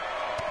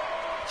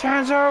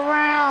 Turns her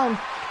around.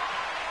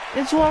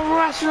 Into a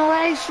Russian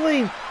leg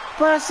sweep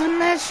for a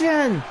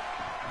submission.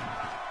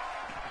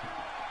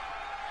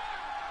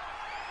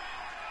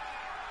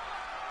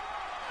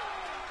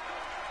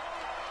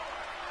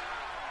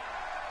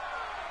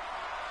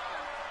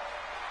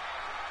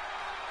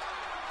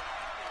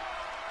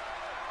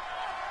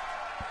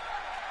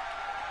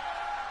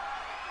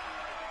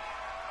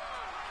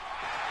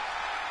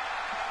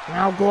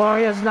 Now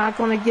Gloria's not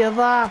going to give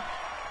up.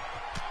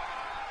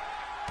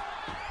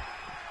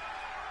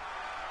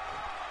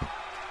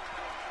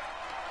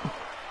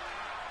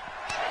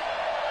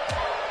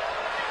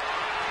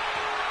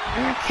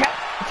 And a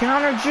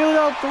counter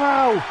judo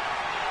throw.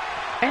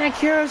 And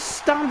Akira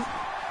stumps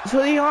to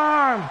the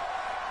arm.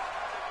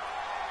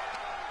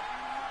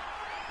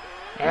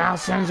 And now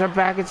sends her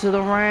back into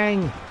the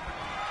ring.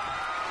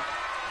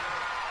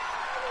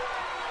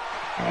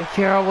 And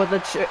Akira with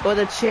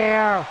a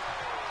chair.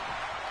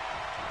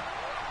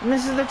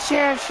 Misses the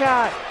chair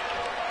shot.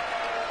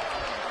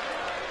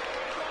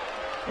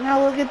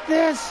 Now look at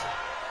this.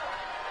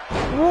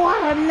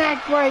 What a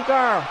neck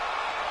breaker.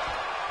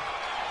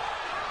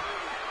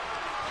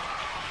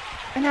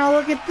 And now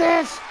look at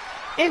this.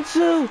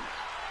 Into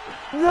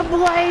the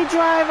Blade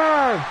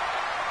Driver.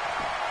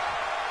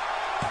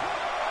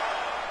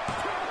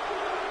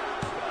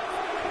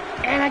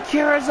 And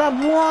Akira's up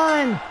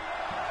 1.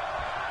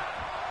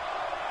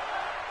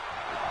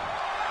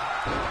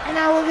 And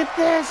now look at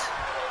this.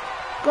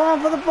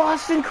 Going for the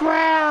Boston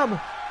Crab.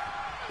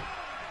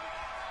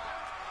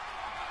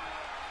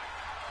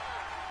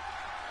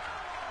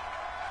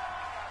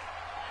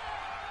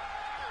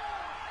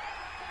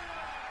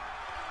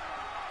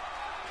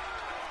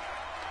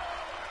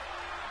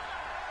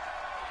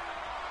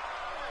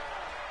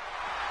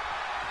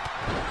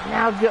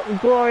 Now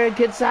Gloria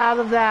gets out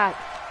of that.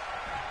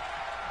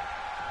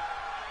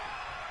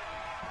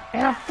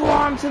 And a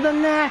forearm to the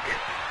neck.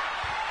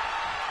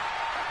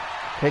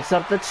 Picks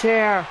up the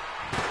chair.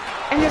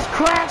 And just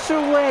cracks her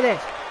with it.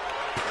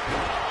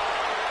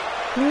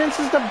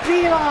 Commences to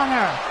beat on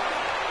her.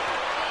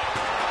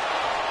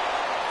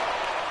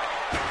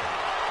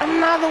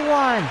 Another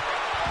one.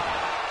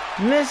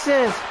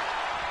 Misses.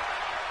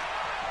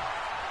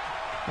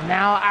 And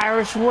now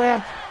Irish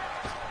whip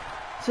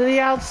to the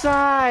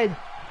outside.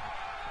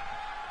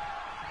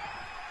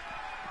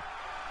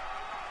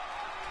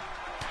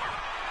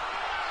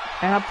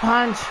 And a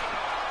punch.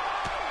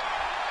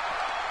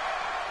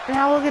 And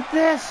now look at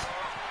this.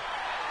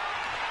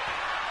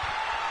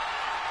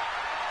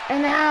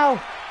 And now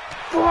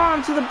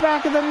forearm to the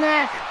back of the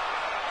neck.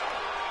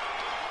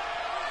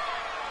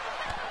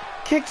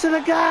 Kick to the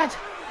gut.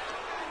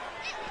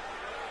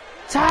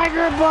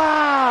 Tiger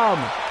bomb.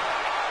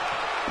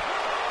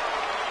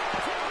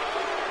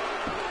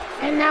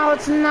 And now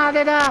it's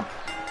knotted up.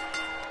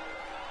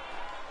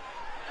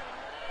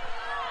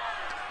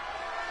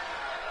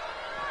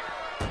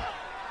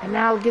 And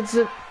now gets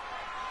it.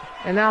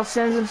 And now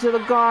sends him to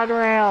the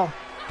guardrail.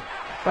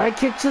 Right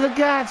kick to the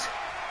gut.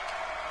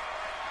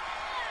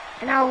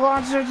 And now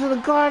launches her to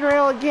the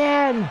guardrail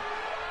again.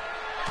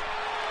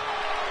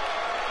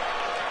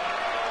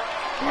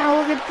 Now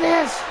look at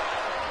this.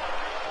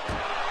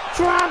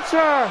 Drops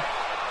her.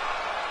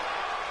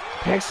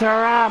 Picks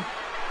her up.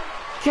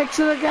 Kick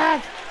to the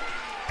gut.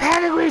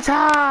 Pedigree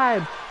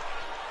time.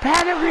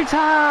 Pedigree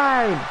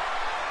time.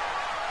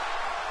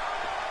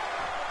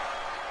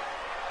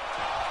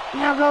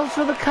 Now goes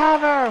for the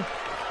cover.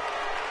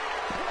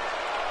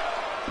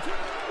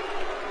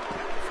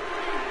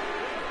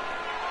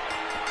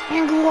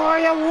 And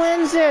Gloria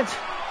wins it.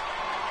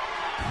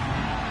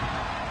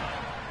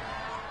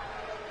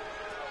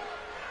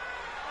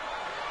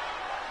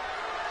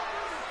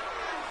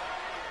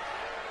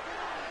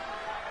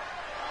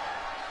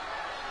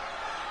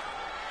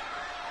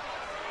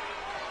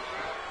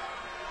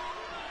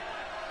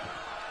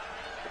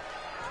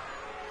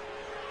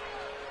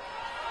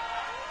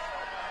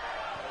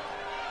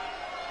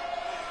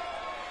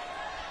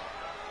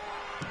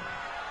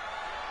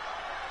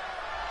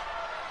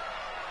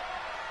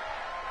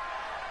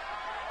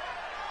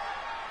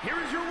 Here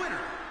is your winner,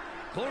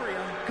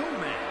 Gloria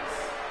Gomez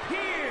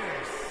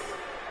Pierce.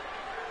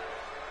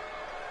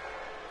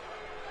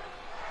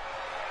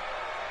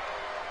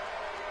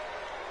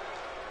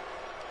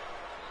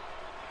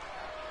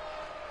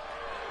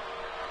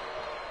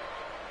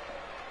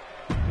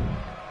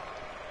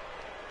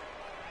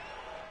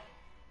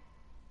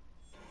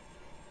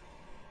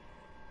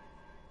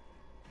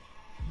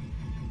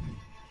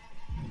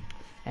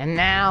 And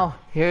now,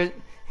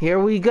 here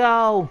we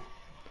go.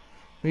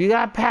 We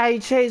got Patty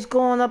Chase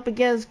going up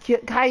against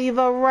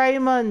Kaiva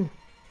Raymond.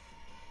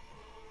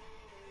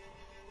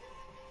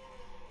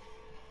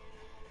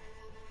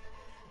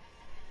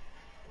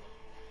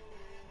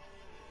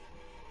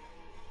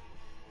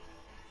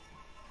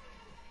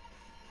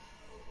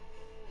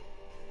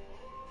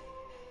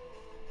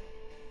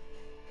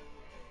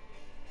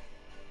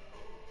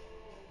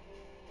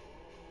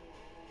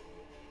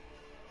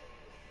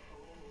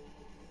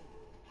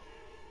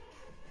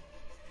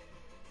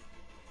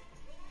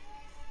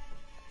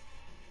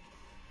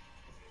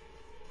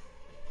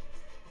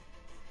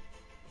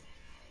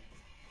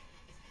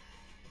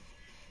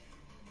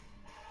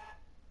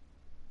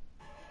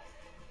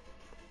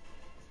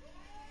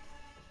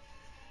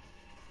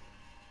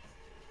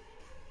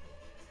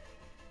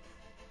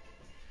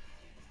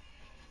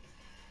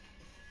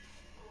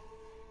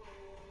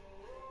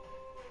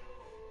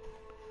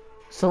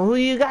 So who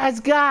you guys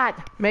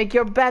got? Make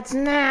your bets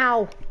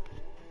now.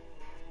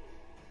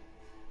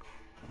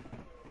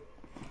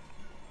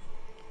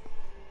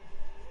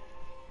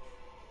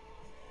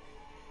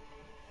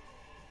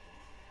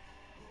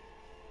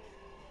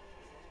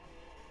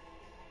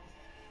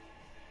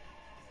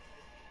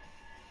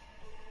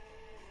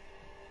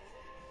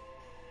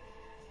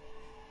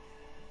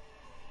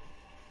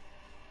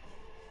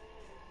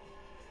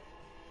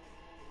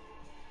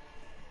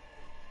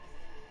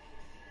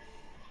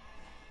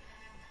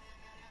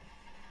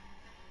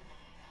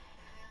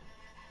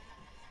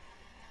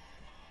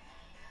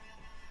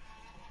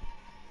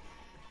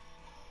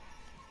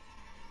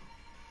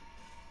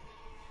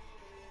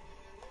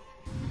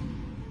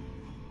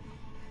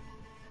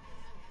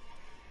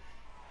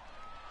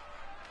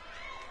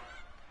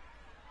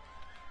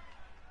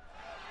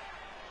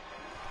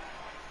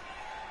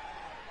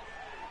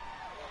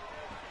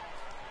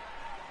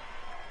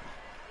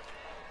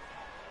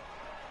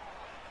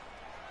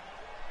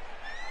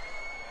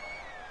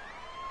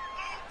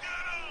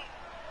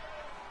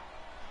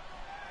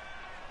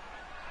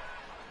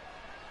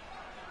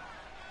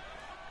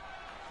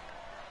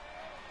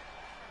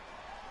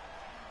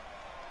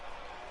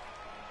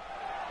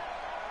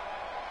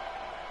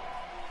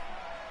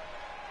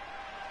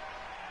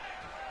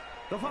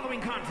 The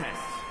following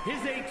contest is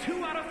a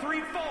 2 out of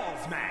 3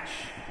 falls match.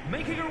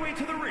 Making her way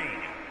to the ring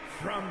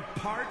from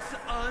parts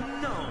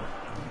unknown,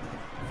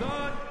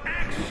 the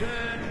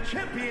Action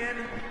Champion,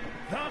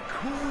 the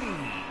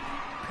Queen,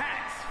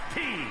 Pat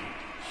Chase.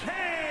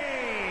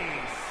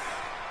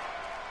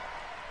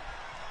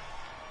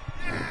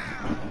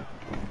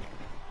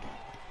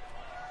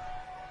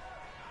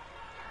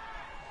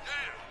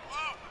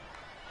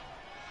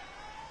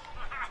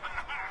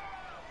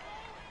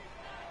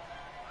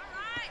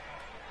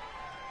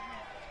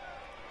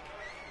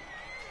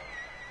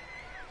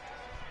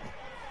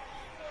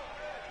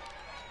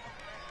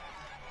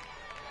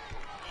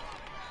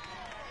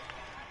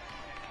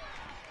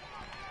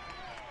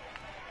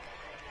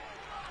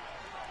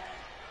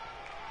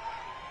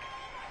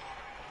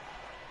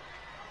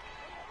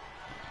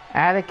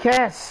 Add a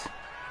kiss.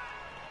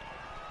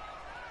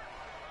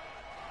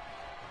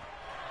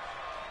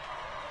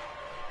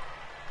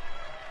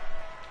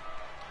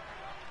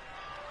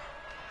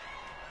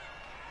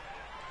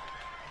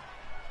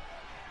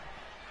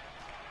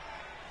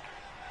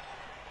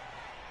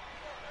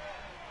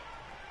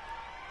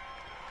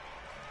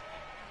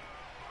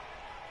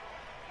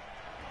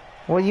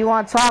 What do you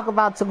want to talk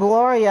about to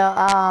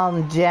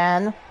Gloria,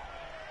 Jen?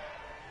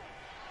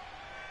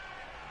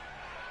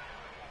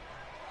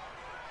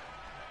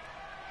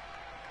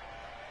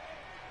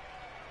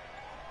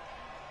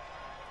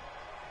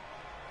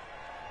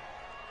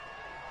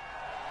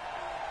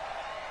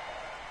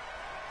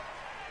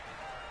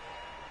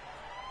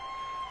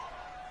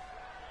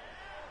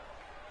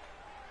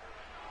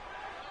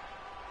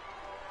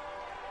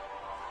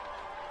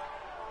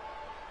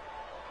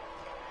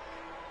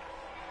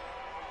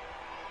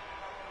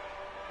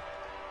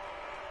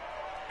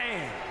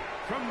 And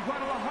from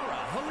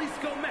Guadalajara,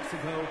 Jalisco,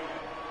 Mexico,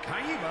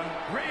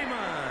 Kaiba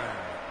Raymond.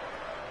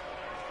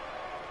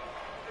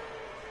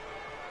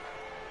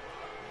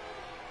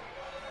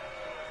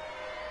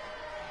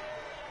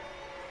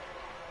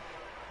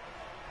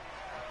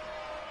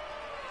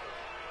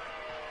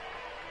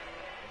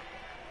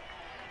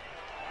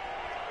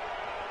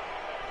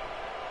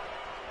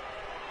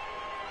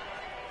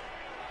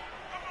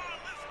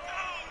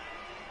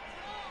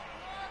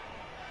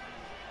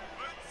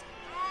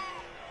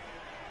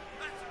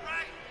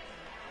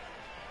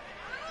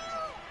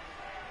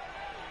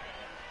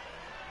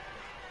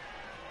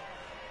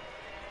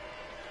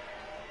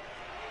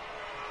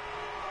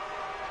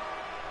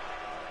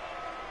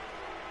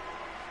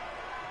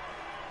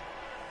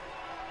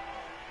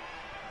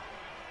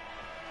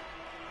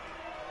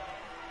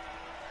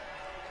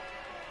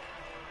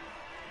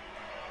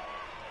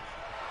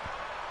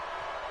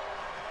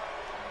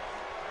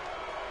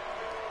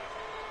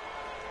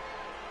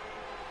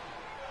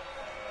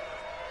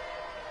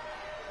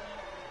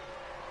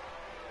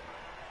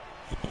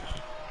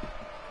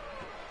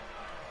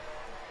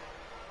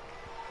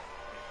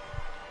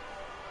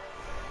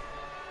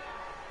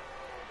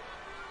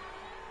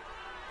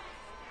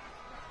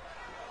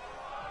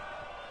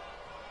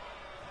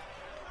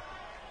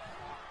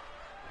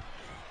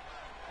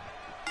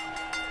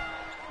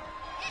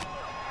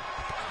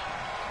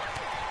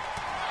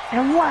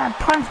 And what a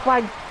punch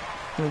by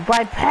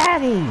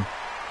Patty.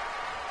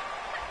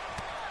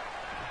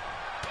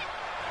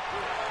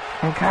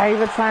 And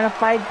Kaiba trying to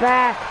fight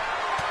back.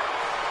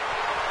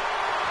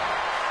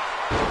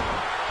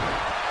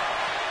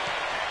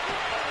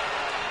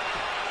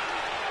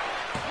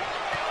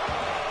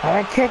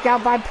 And a kick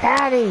out by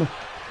Patty.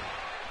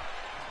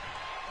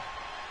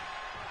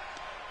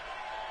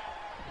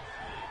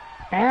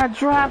 And a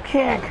drop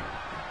kick.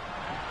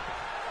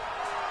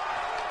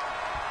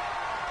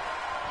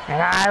 And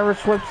an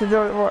Irish whip to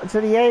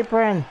the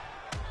apron.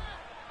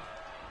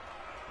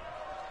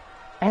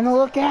 And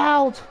look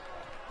out!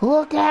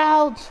 Look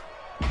out!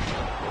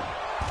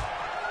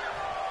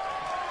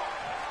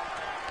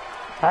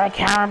 A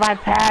counter by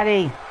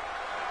Patty.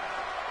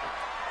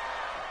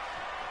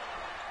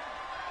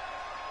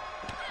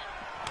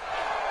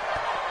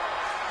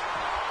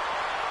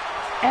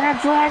 And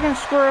a dragon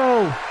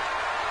screw.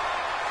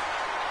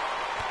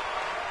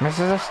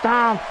 Misses a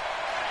stomp.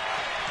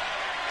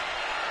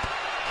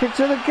 Kick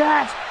to the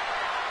gut.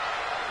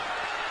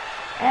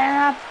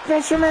 And a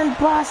fisherman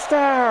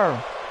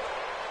buster.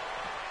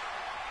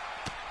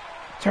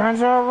 Turns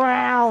her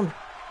around.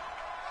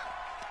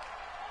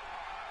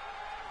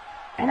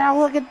 And now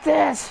look at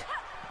this.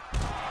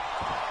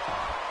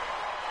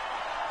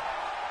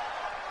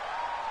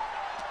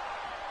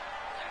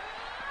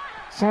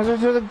 Sends her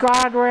to the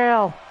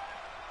guardrail.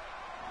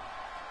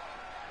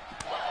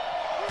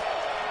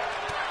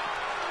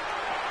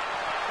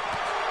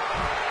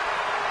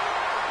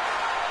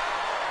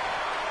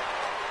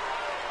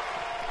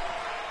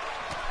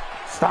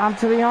 Stomp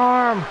to the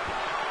arm.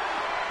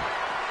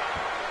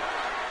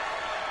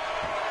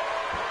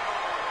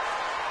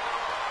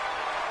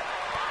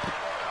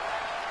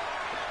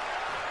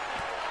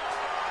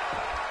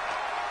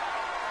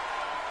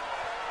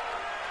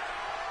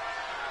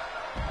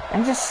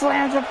 And just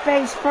slams her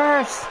face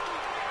first.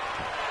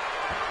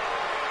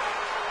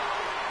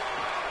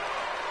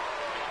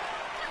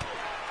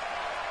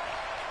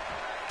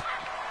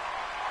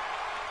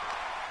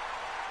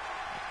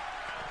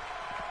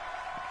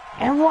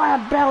 And what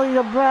a belly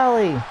to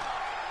belly.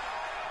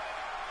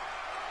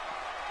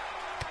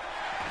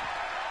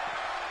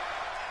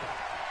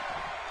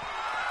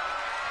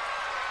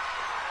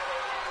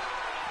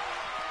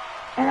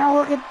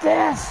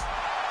 this.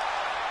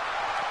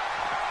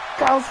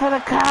 Goes for the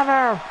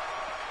cover.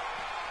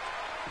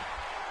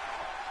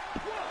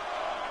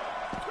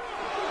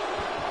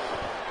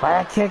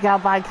 What a kick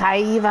out by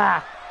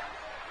Kaiva.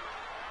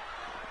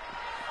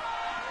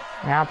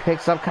 Now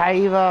picks up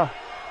Kaiva.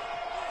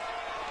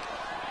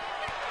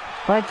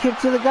 What a kick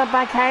to the gut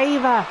by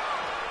Kaiva.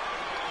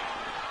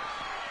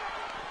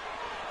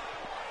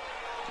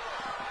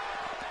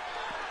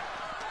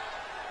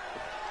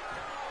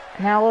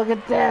 Now look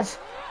at this.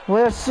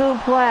 With a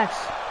suplex.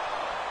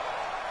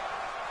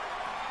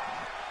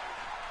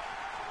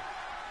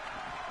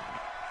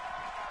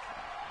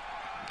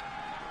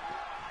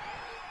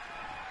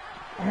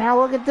 And now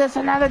look at this.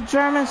 Another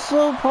German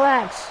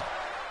suplex.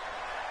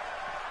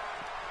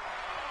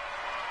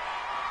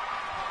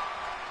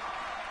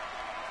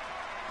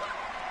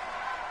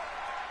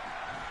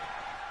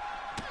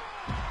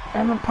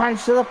 And a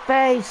punch to the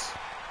face.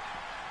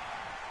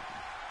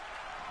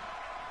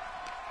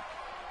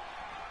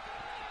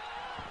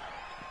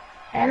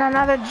 And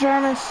another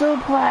German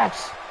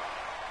suplex.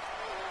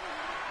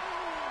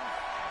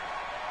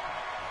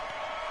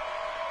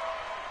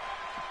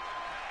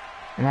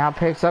 And now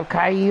picks up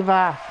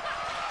Kaiva.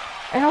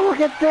 And look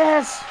at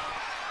this.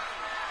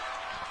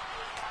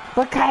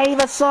 But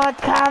Kaiva saw it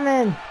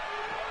coming.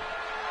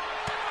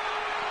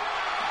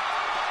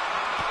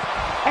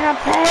 And a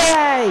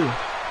payday.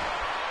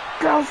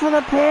 Goes for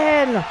the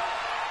pin.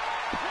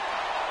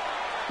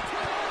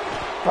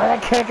 What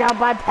a kick out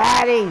by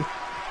Patty.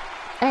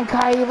 And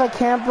Kaiva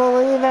can't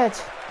believe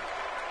it.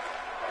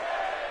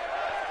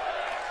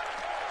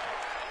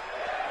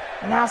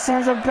 And now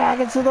sends her back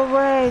into the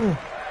ring.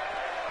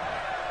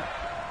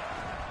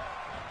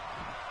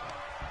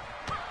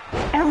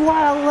 And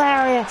what a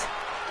lariat.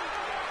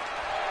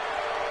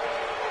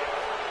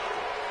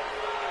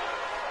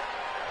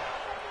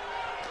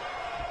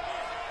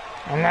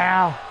 And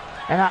now,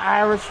 an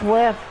Irish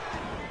whip.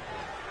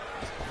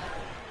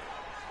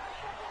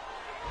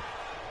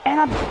 And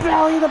a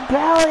belly to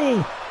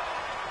belly.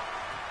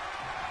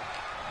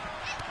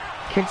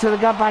 Kick to the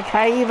gut by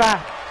Kaiva.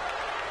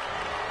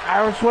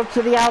 Irish whip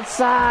to the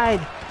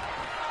outside.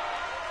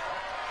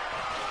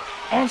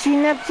 And she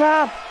nips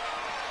up.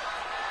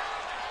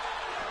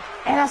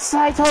 And a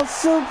Saito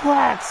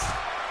suplex.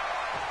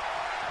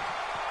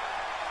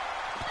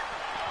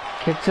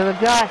 Kick to the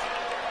gut.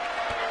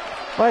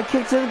 But a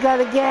kick to the gut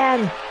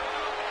again.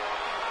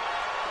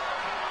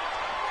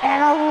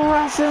 And a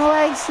Russian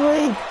leg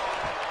sweep.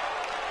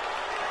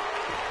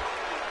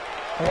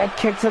 And a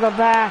kick to the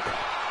back.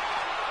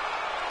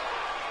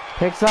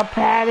 Picks up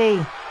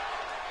Patty.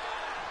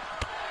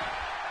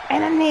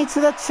 And a knee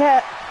to the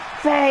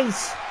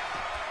face.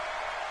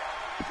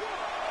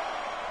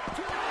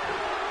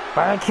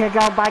 But a kick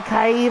out by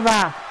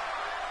Kaiva.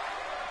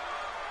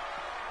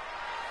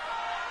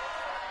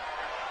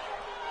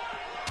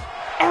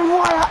 And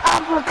what an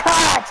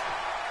uppercut!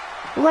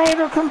 Laid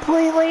her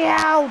completely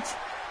out.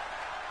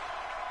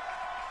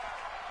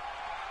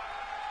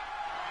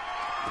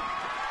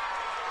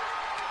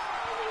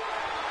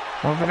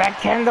 Over that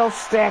kendo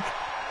stick.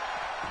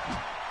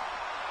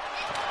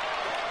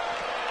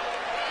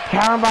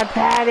 Counter by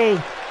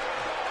Patty.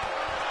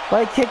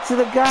 Leg kick to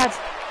the gut.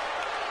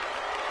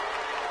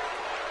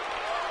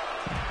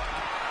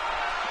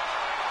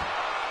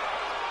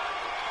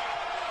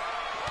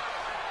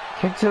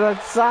 Kick to the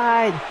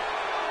side.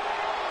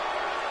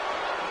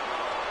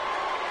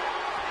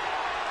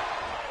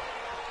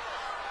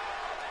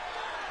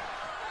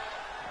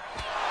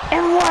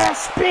 And what a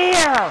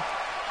spear!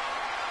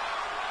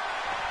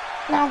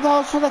 Now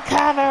goes for the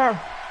cover.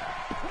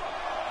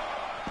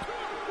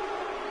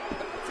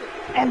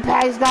 And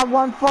Patty's got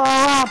one fall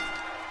up.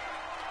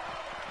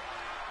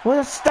 With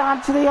a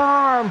stomp to the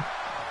arm.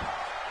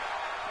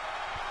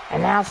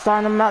 And now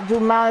starting to do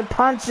mounted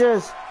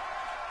punches.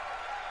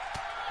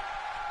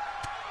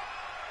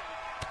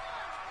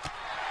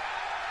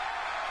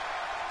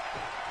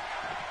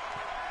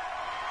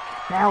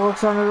 Now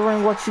looks under the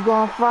ring. What you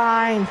gonna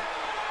find?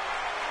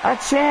 A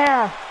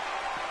chair.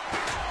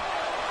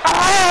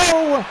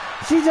 Oh!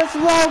 She just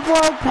low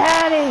blow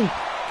Patty.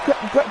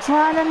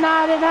 Trying to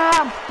knot it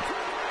up.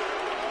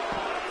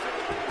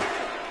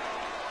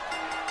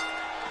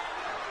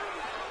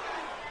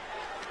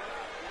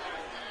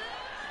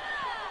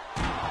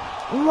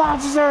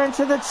 Launches her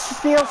into the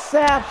steel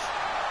steps.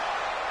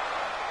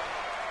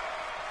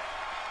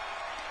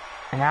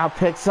 And now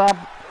picks up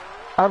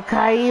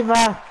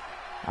Kaiva.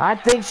 I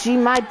think she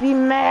might be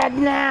mad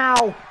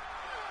now.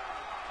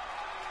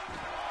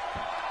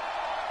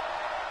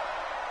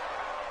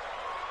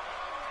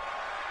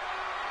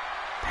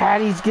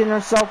 Patty's getting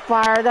herself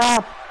fired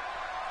up.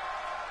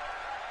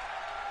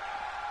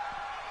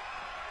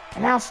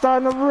 And now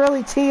starting to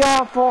really tee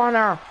off on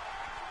her.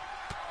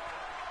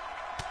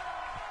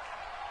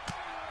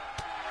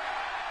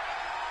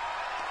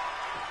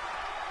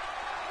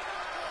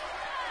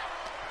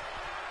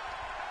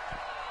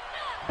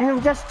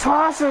 And just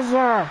tosses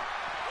her.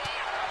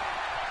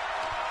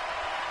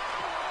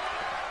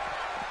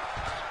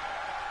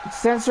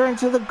 Sends her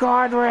into the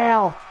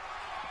guardrail.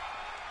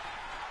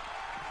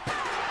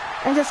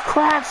 and just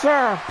cracks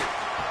her.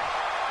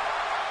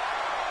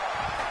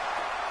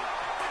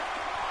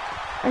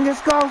 And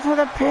just goes for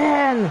the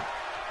pin.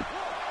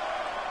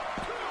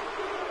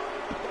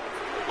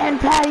 And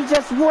Patty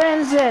just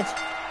wins it.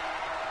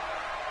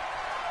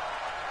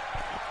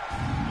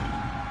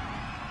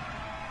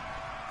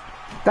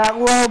 That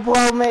low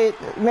blow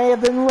may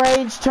have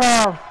enraged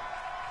her.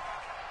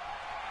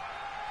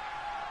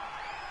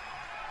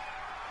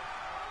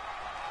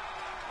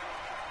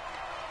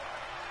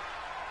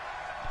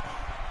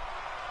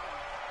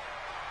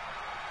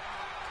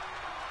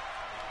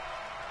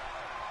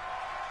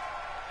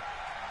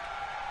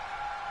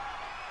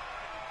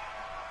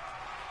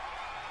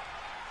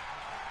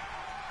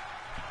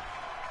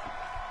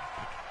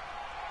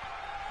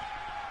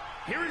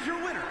 Here is your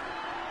winner,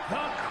 the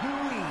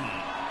Queen,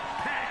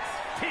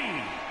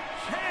 Patty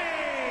Chase.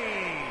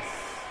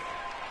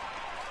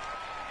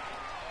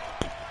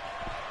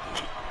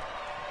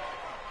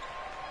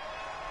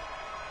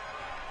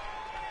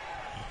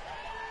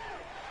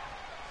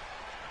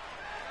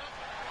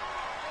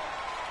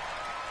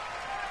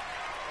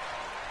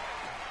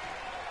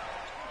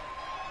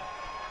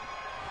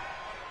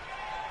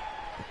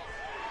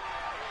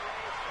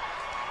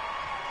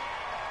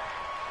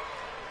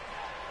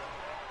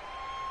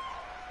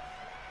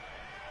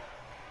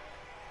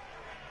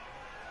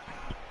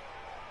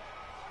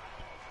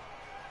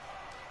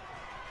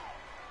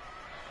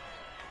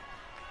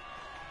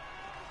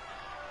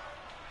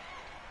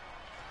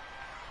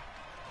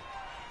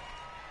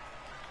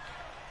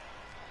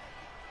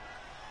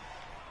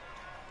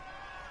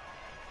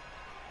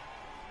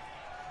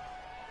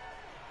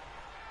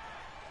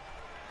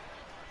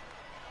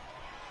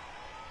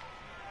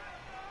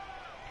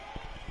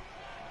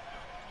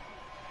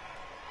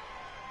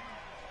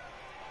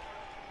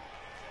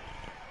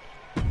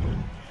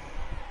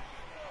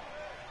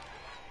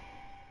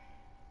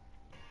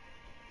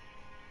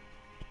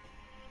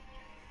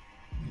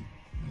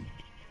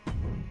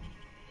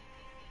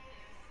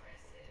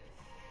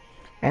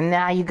 And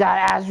now you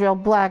got Azrael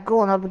Black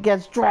going up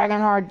against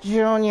Dragonheart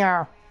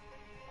Jr.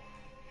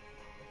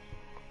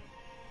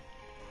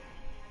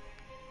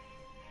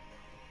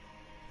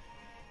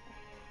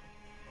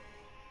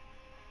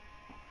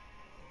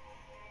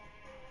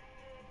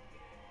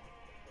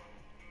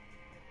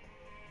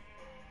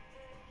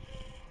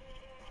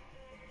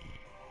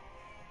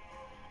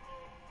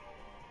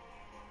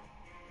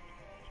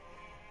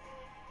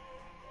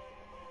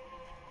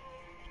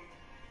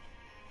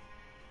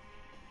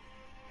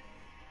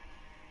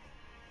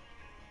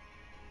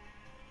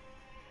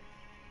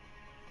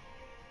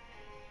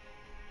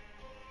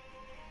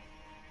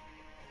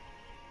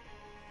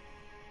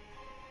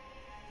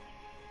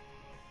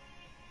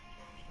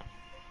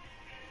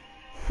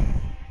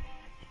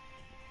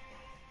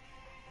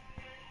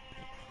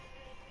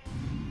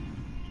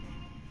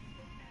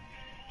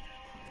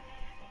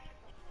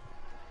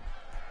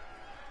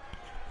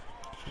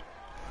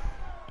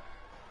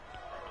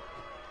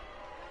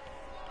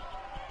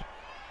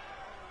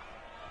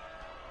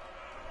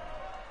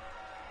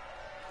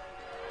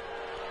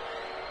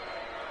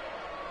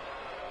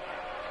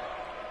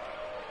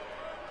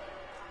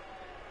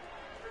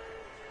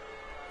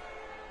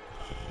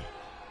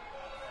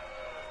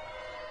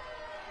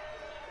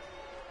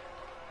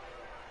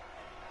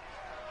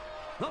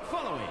 The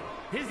following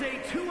is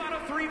a 2 out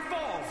of 3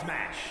 falls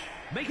match.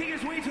 Making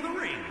his way to the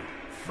ring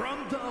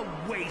from the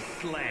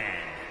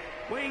wasteland.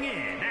 Weighing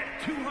in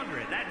at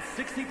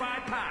 265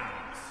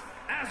 pounds,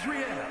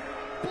 Azrael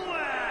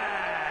Black.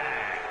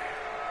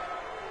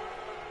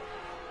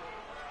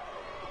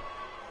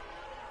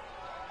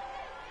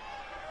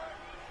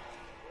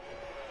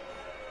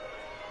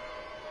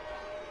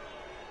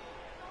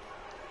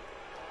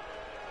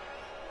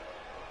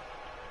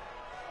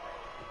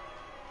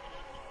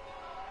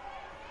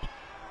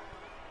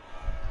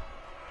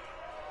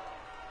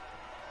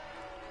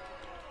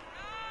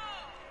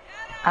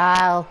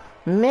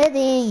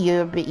 Mitty,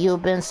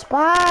 you've been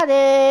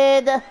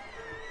spotted.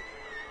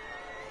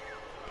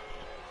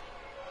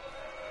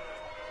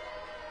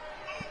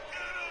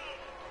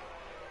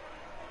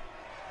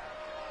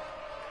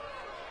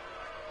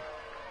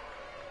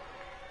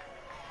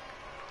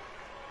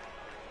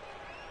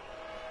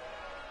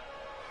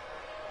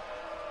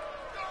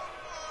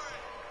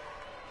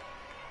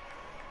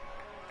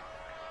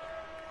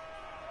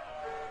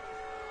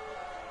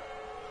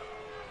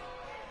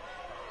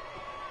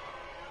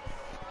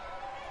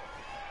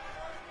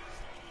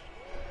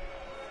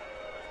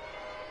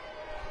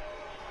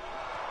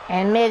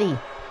 And Mitty,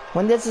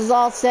 when this is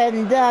all said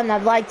and done,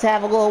 I'd like to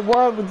have a little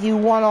word with you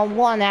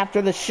one-on-one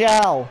after the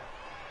show.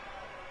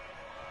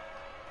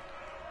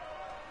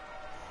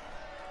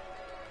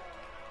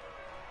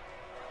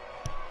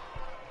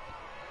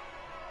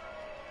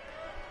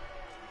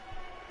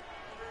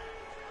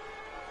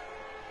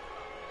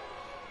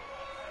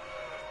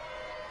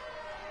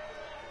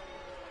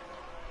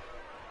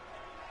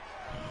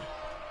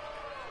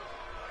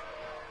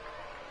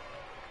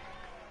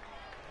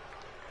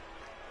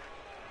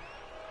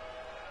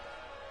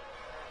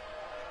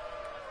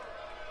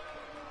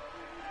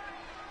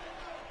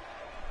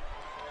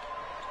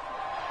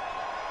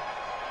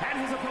 And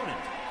his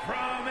opponent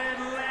from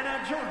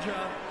Atlanta,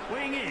 Georgia,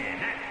 weighing in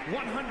at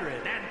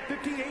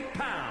 158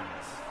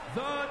 pounds,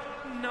 the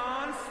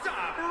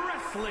Nonstop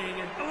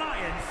Wrestling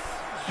Alliance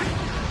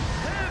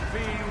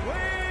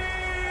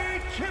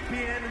Heavyweight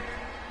Champion,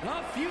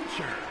 the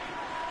Future.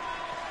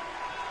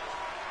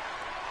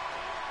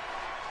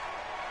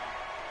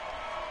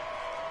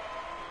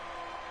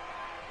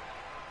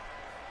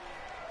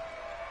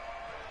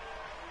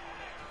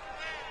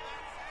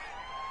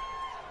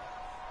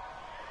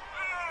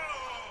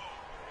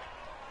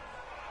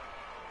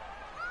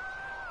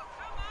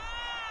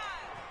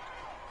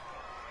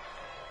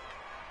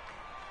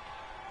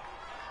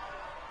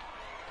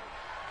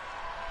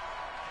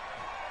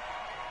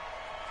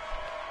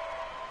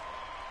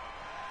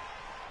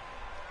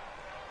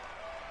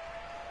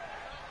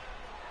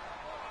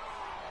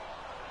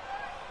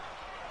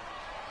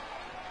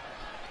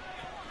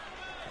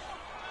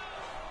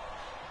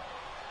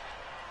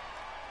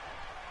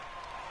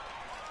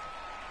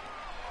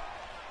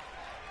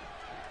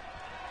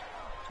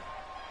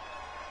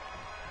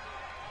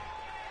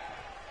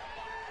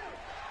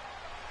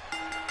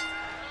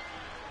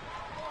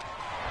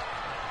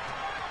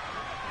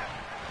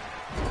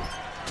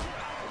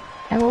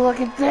 And look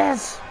at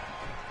this!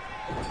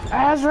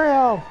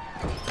 Azrael!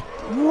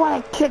 What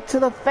a kick to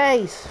the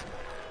face!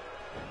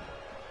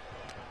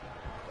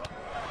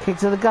 Kick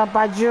to the gut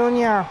by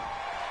Junior.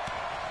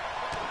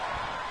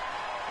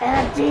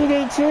 And a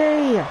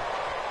DDT!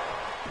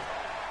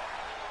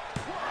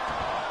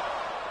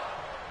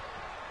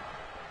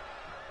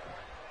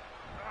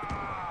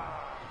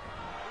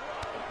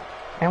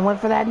 And went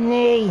for that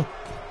knee.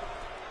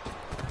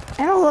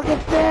 And look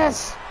at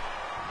this!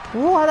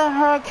 What a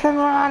Hurricane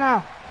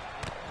Rana!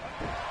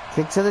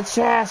 Kick to the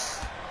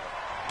chest.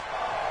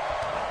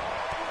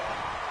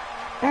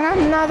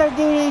 And another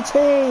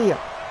DDT.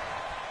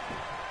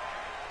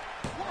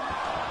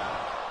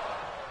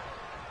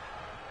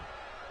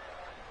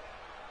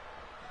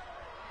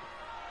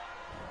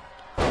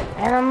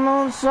 And a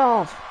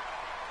moonsault.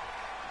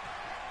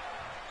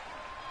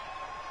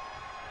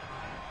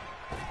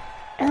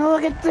 And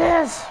look at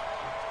this.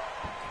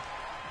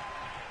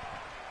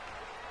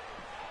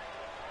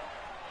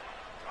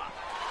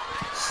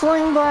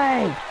 Sling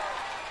blade.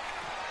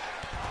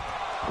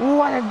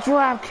 What a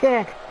drop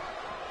kick!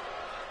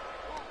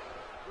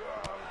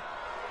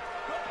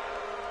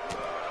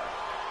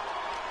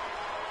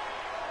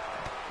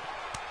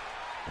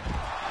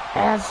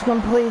 That's a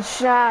complete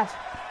shot.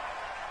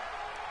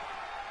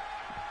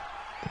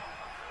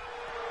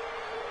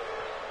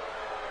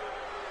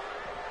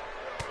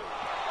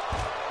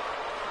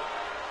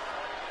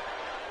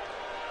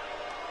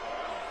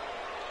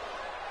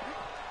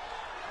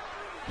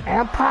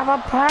 And pop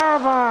a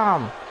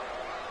powerbomb.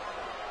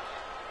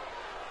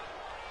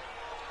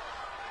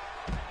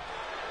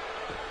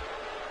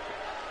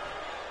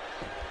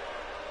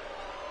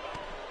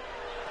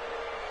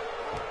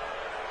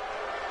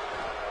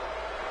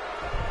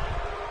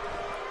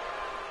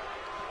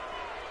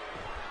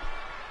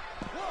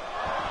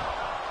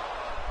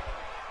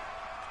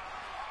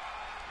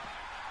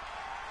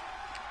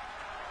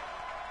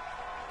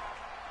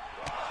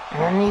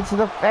 And a knee to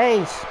the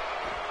face.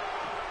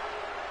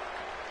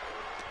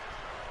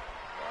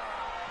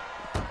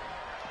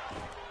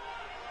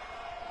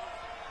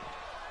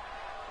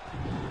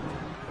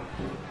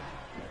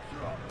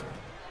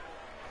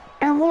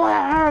 And what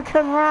a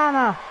Hurricane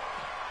Rana.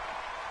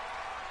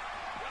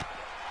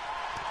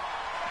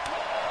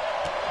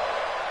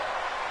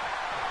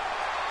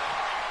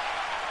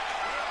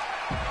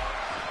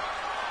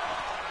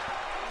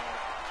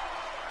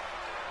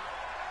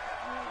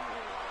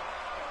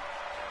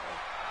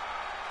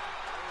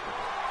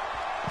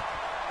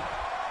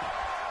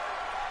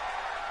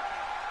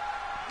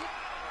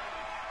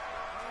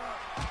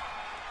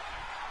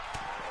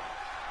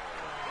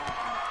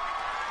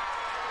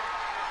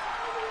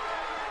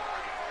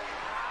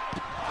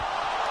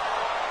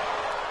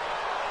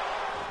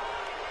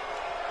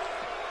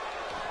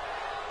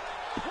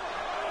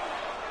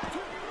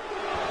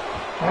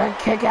 And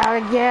kick out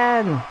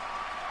again.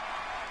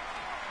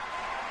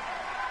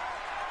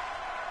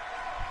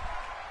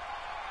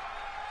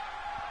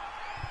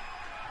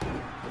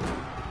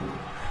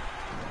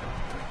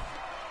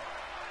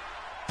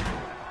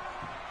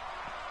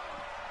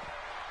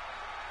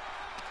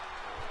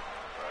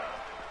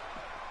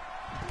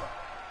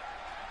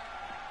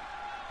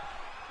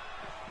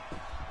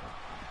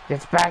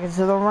 Gets back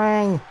into the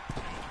ring.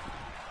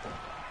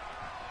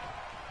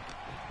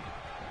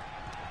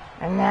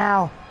 And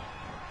now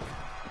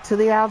to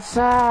the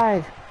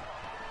outside.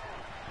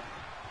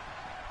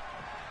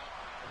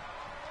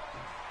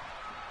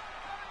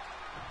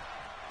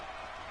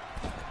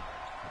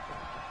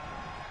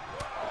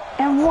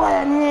 And what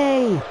a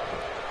knee!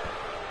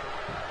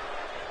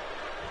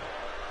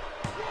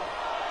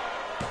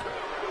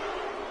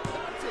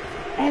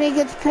 And he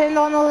gets pinned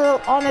on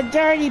the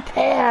dirty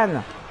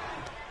pan.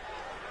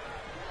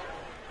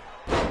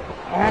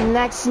 And a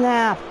neck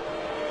snap.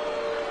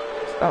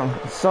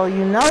 So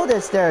you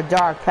notice there,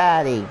 Dark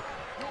Patty.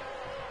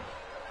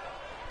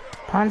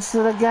 Punch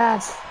to the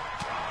gut.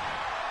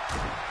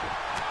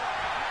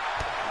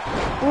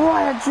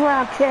 What a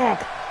drop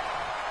kick.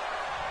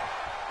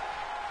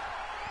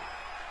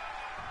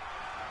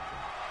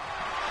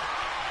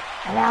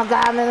 And now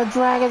got him in a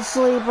dragon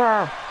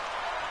sleeper.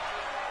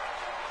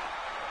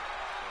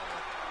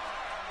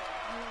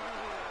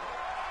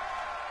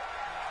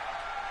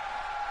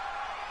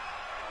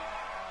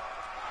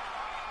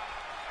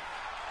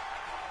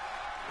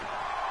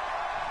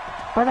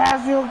 But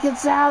Azrael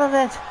gets out of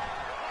it.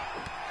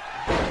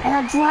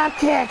 And a drop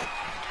kick.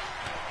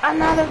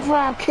 Another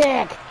drop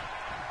kick.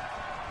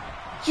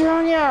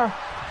 Junior.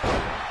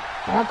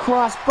 And a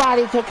cross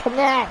body to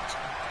connect.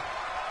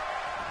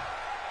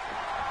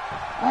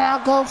 Now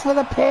goes for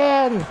the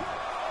pin.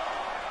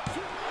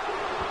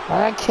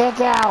 And a kick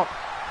out.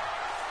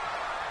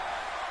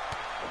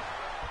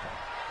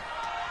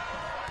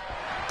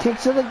 Kick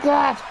to the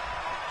gut.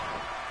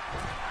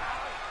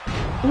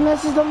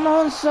 Misses the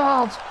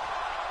moonsault.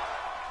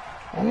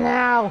 And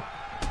now,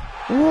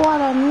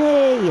 what a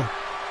knee.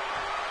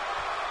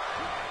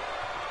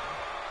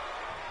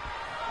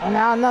 And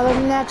now another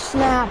neck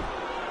snap.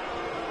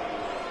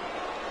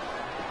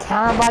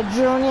 Counter by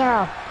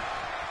Junior.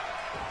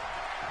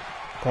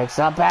 Picks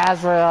up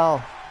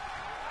Azrael.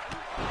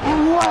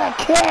 And what a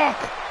kick.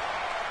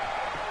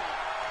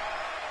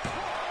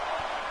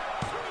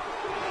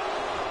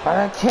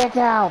 But a kick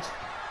out.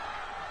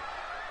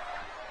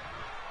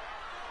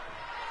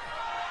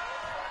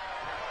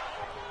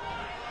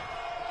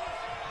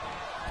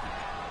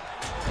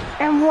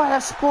 And what a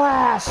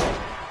splash!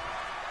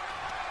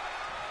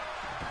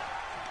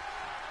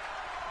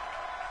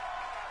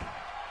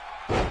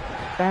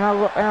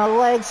 And a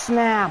leg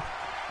snap.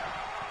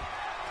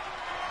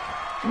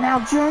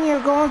 Now Junior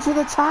going to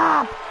the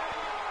top.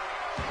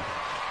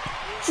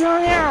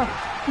 Junior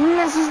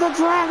misses the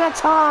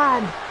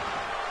Dragaton.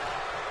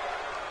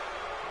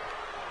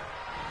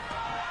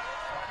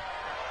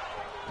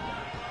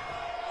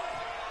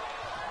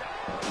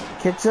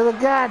 Kick to the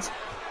gut.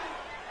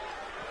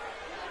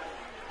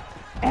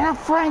 And a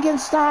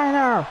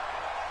Frankensteiner.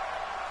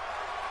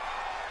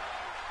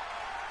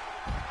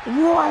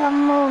 What a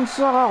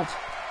moonsault.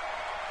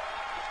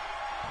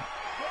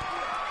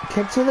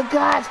 Kick to the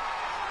gut.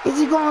 Is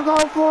he going to go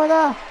for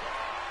the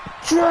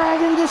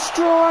Dragon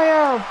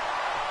Destroyer?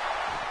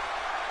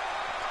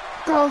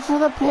 Goes for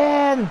the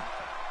pin.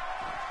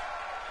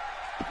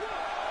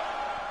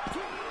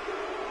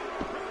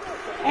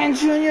 And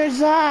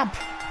Junior's up.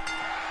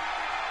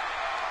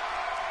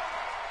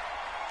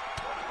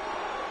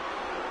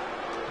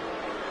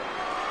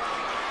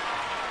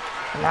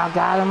 Now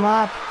got him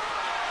up.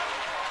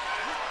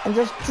 And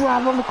just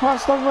drop him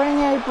across the ring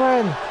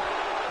apron.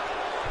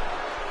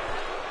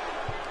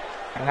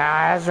 And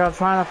now Azrael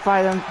trying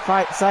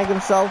to psych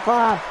himself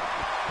up.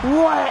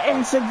 What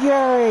an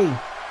enziguri.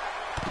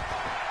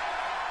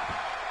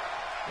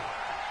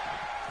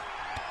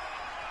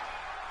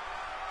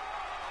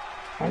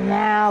 And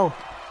now,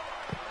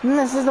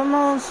 misses the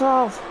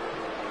moonsault.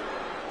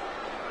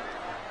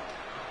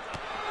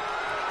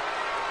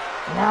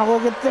 Now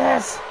look at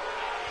this.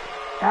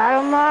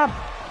 Got him up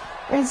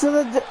into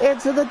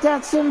the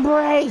Death's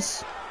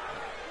Embrace.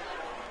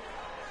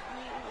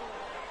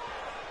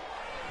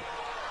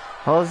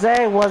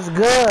 Jose was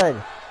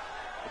good.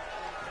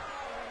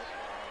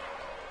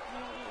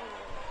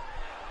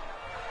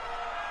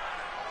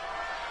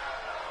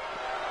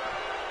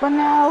 But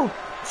now,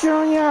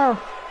 Junior.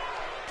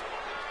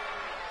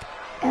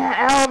 And an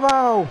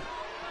elbow.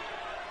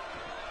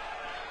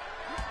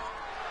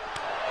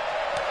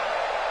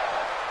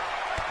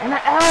 And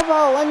an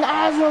elbow, and the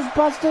Azrael's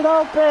busted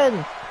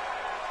open.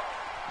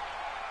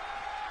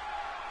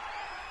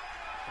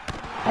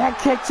 And a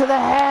kick to the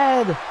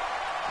head.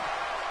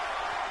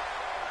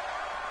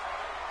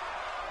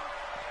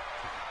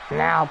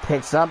 Now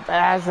picks up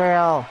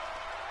Azrael.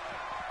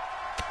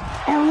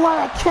 And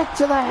what a kick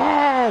to the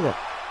head.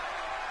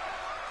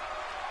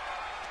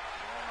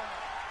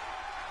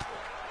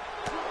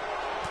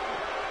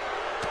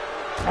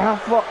 And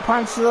a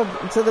punch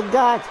to the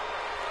gut.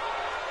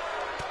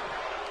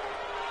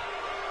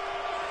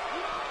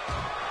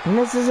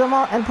 Misses him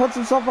up and puts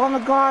himself on the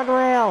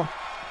guardrail.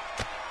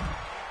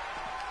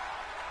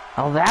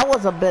 Oh, that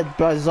was a bit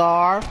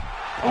bizarre.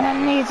 And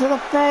a knee to the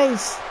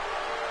face.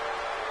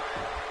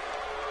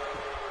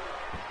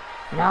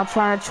 Now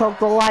trying to choke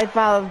the life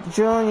out of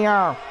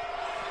Junior.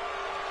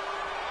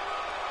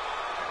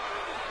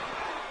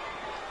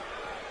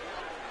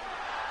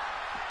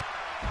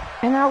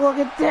 And now look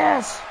at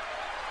this.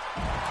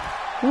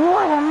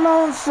 What a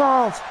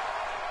moonsault.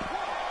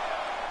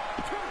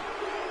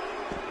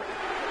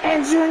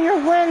 And Junior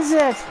wins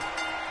it.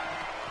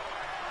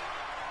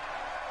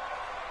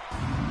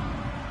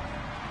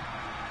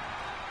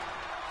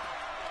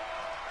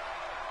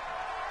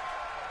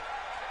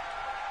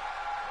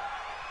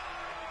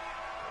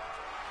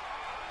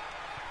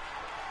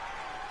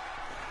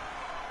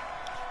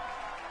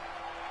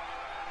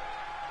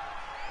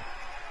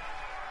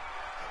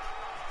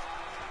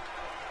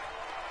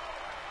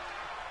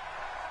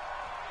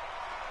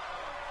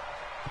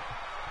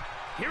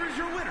 here is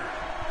your winner,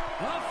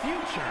 the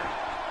Future.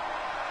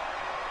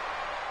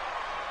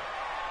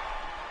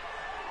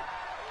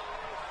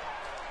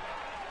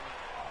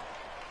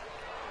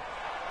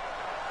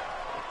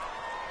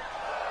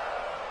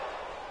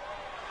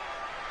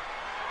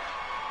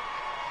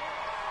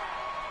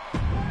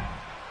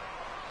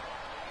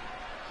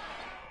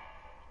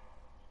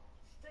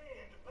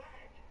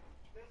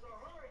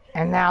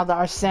 And now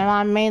our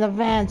semi-main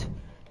event.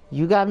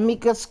 You got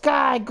Mika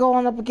Sky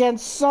going up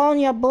against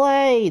Sonya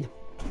Blade.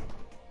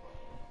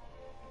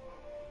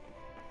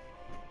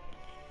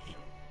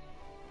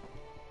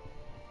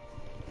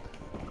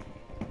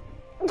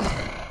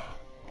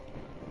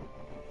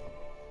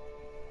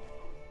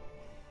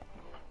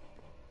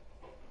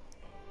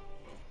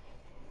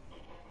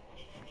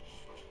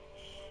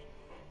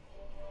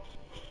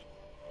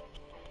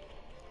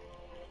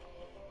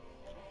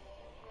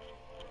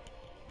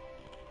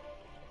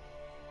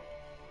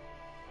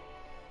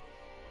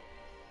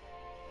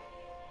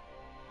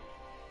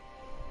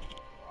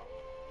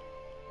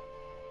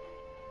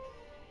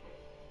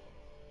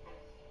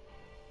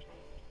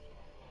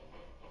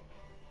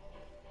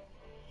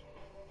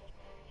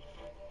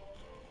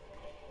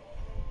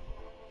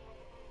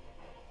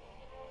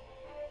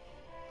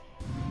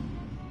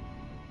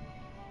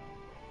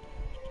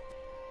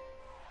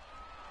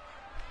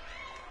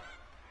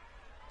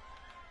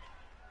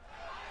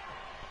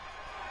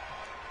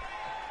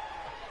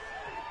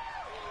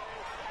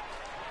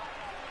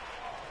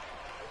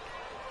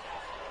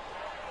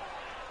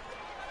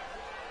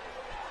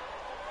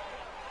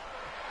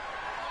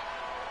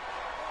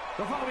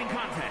 The following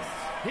contest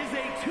is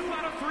a 2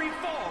 out of 3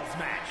 falls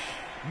match.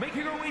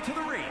 Making her way to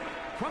the ring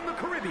from the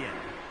Caribbean,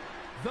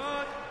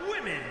 the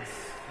Women's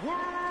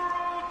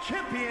World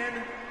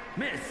Champion,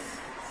 Miss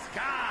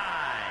Sky.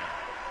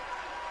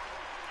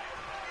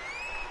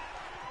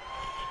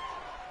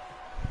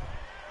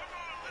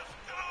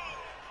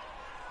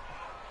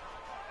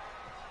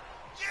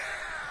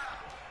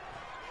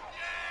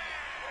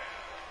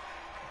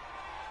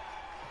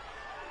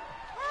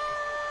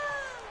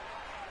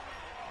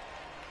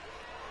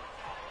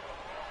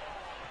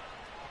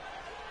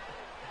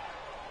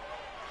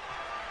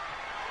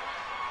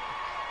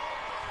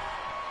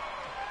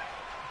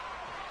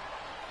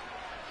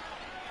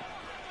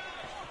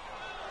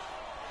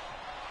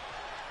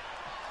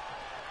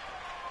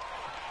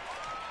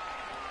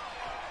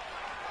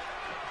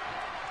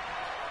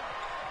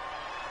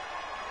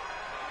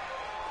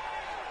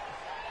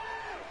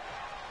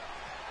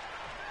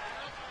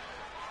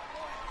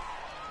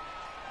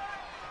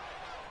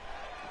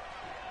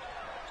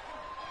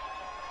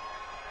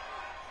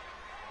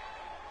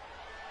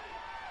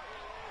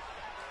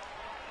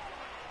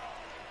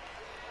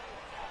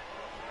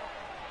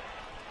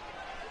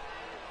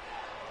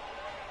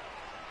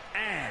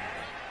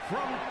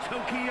 From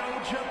Tokyo,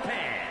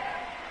 Japan,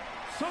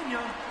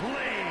 Sonya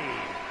Blade.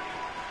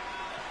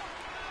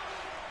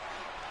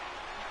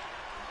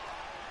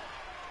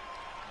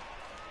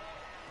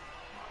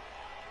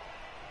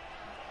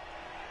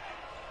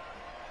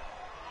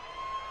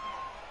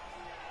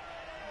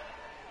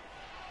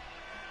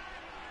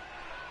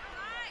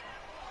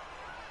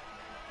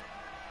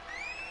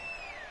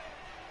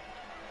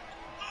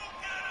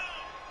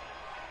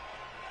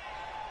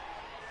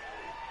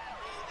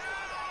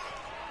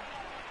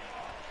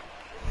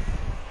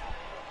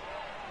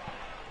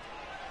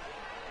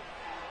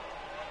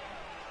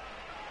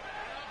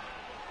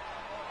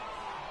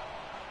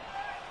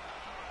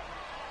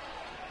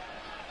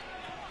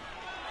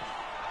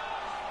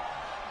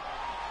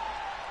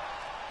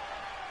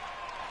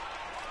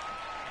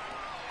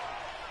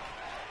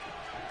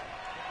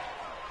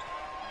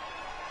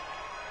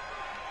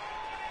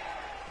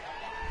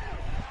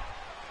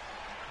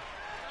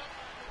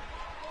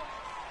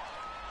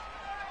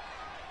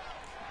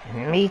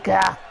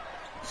 Mika,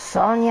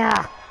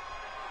 Sonya,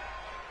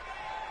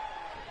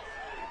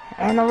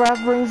 and the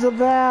ref rings the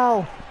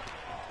bell.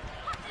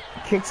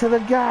 Kick to the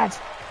gut,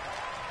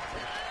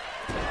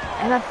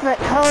 and a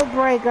code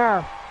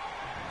breaker,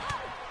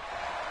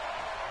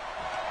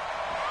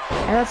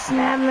 and a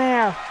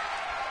snapmare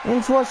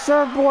into a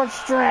surfboard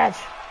stretch.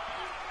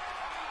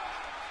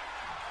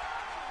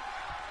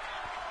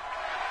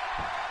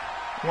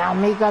 Now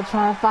Mika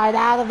trying to fight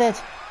out of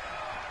it.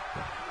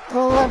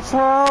 Flips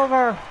her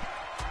over.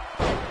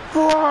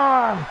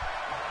 Forearm.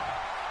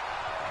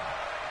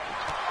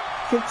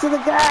 Kick to the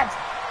gut.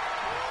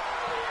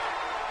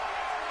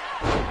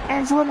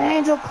 Into an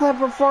angel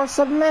clipper for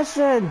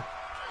submission.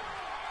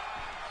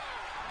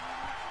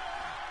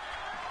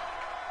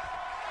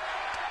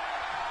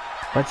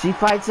 But she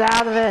fights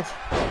out of it.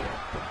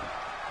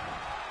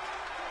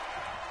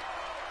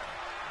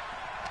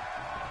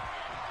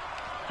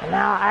 And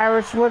now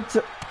Irish whip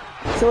to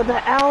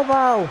the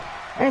elbow.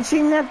 And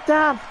she nipped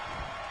up.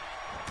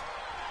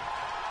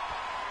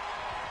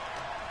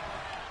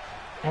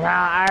 And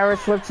now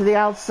Irish whip to the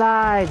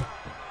outside.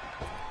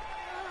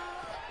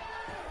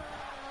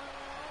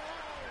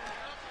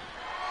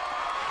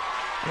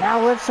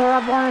 Now lifts her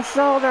up on her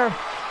shoulder.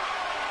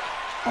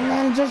 And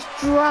then just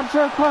drops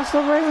her across the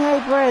ring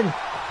apron.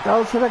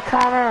 Goes for the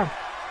cover.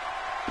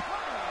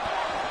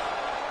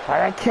 For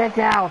a kick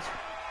out.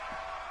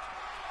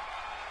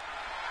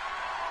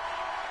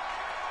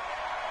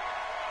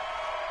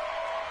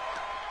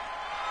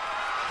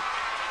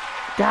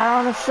 Got her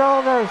on the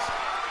shoulders.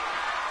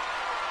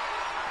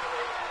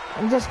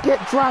 And just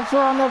drops her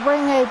on the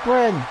ring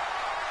apron.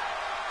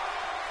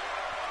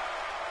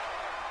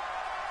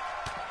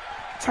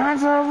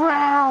 Turns her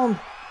around.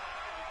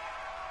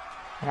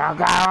 Now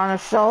got her on her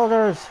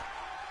shoulders.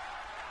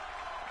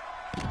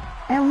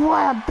 And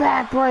what a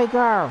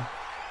backbreaker.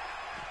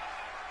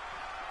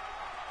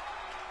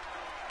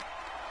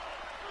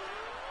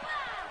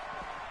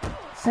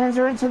 Sends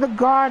her into the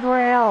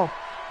guardrail.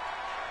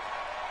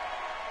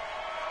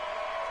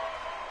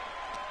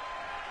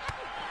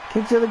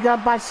 Kick to the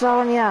gut by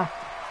Sonya.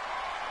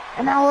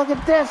 And now look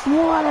at this.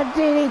 What a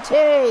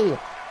DDT.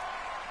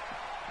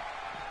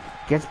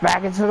 Gets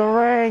back into the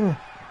ring.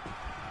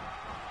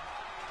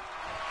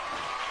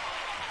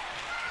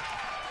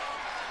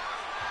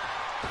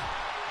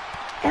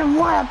 And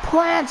what a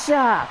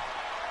plancha.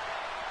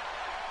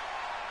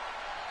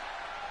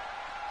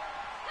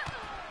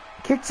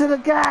 Kick to the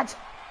gut.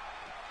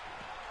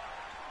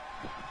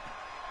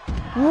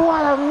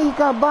 What a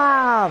Mika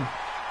bomb.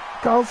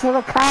 Goes for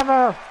the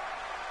cover.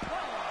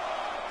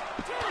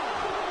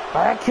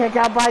 But a kick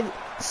out by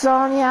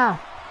Sonya.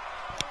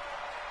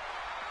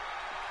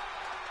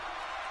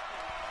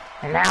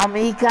 And now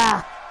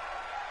Mika.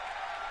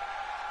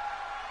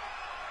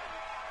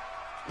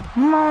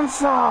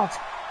 Moonsault.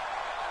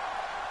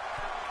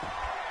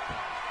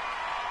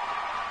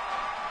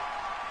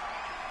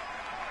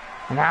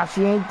 And now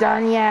she ain't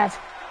done yet.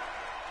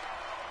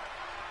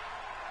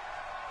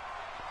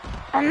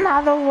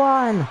 Another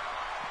one.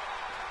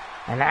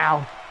 And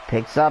now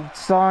picks up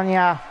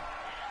Sonya.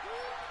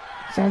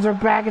 Sends her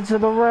back into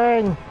the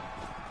ring.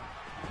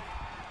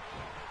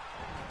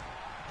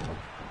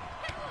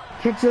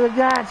 Kick to the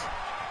gut.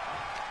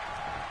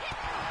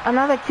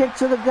 Another kick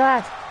to the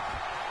gut.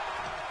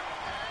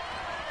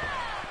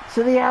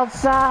 To the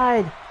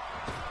outside.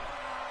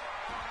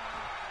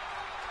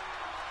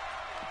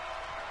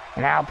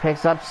 And now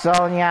picks up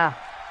Sonya.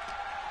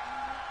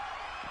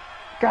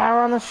 Got her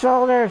on the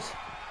shoulders.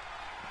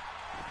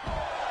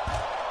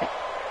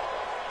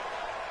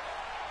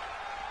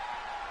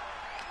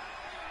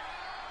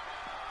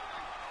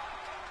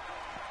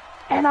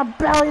 And a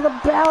belly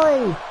to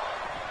belly.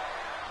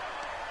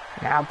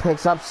 Now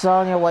picks up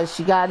Sonya. What's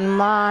she got in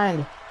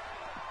mind?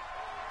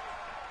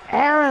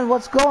 Aaron,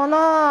 what's going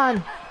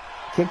on?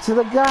 Kick to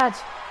the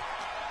gut.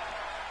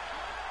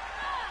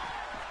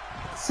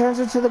 Sends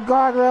her to the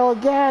guardrail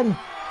again.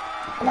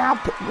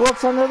 Now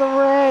looks under the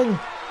ring.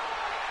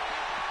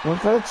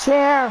 Went for the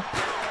chair.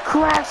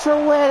 Cracks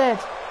her with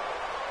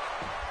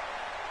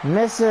it.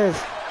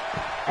 Misses.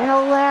 And a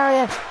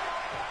lariat.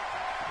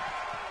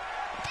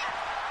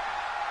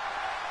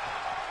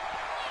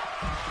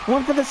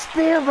 Went for the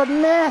spear, but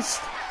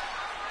missed.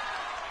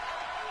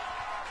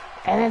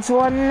 And into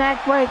a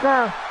neck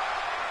breaker.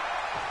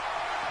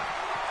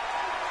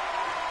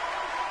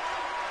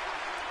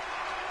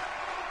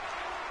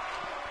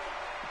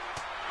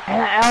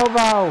 And an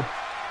elbow.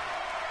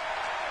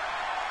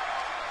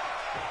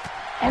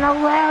 And a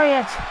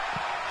lariat.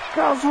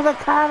 Goes for the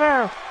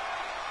cover.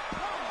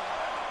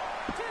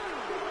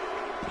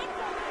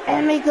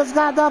 And Mika's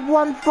got up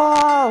one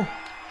fall.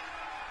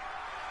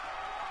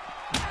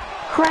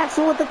 Cracks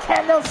her with the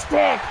kendo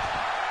stick.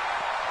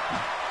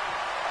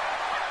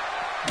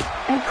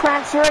 And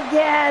cracks her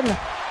again.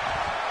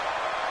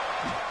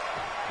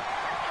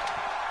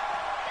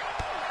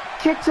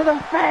 Kick to the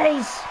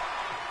face.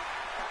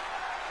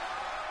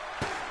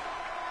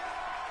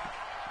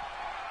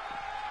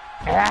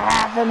 And a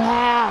half and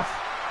half.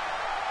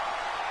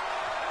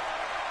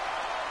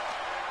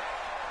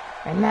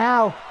 And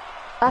now,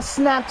 a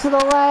snap to the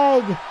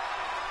leg.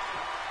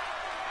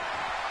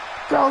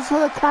 Goes for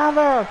the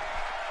cover.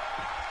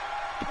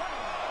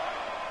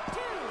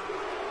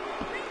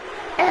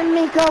 And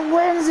Mika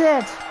wins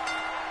it.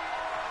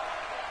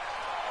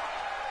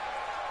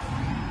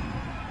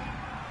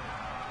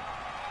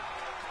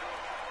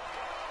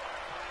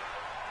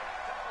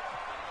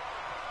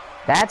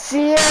 That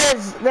she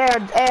is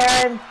there,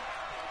 Aaron.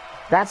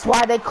 That's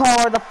why they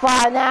call her the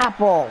Fine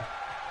Apple.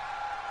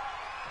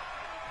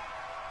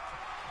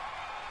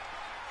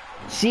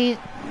 She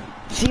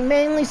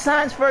mainly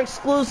signs for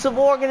exclusive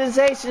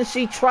organizations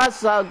she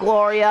trusts,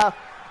 Gloria.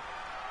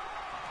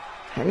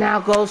 And now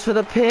goes for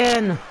the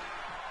pin.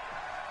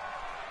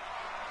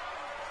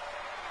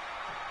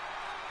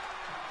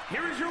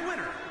 Here is your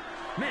winner,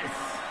 Miss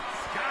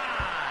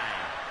Sky.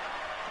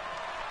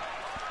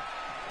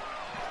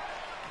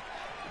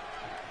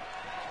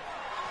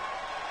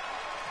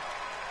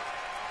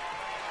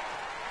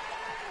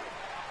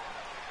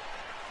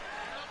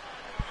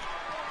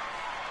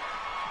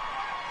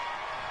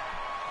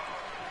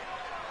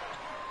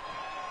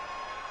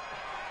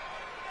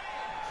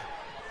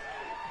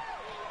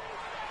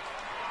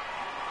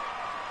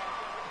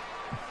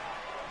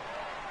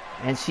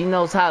 And she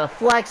knows how to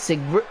flex it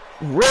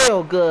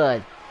real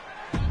good.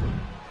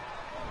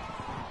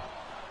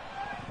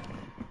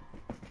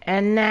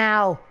 And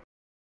now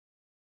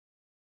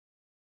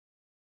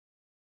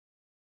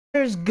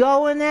here's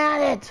going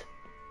at it.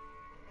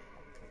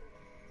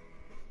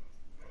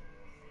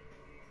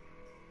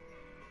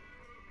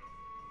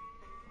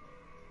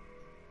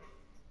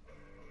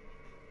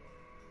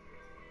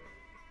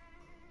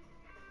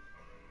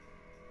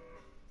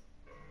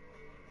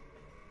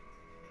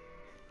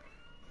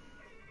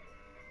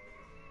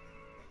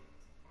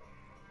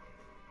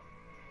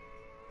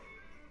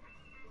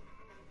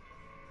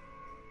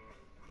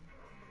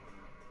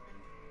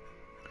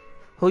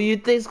 Who you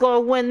think's gonna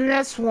win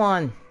this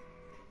one?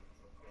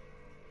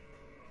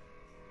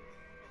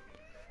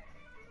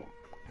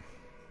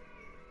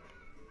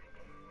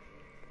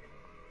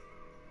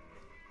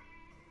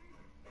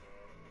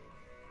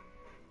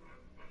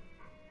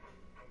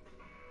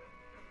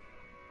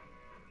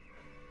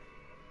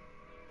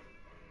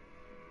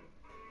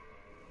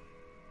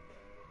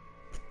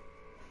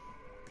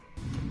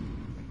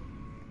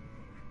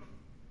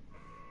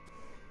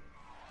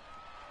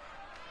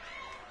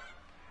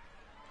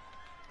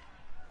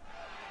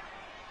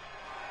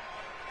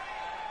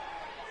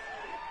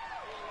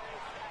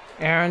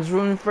 Aaron's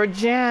rooting for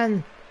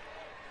Jen.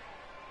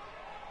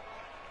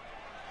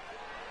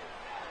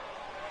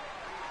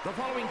 The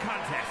following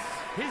contest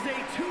is a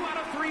 2 out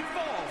of 3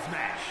 falls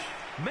match.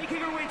 Making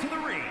her way to the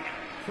ring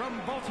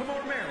from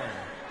Baltimore, Maryland,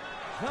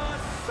 the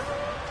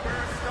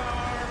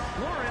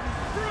Superstar Lauren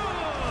Brooks.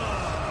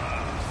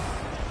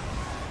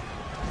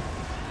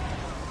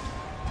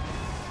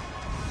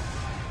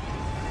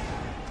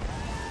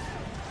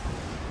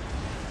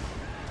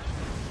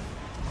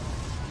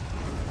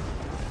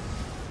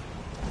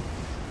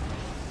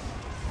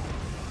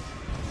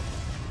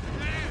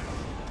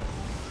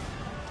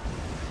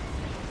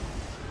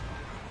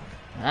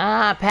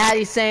 Ah,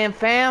 Patty saying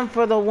fam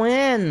for the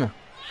win.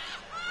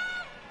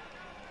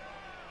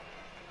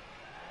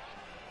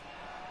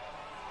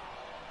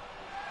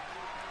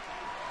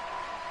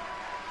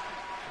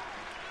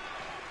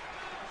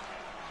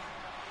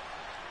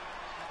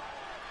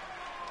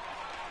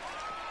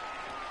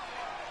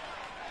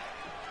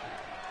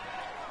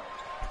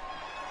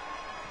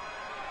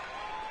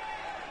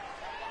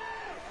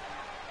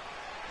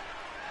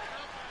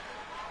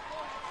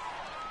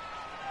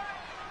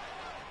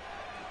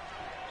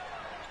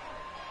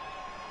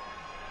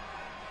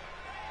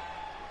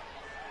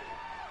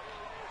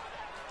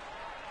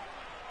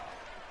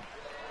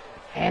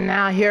 And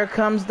now here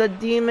comes the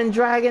Demon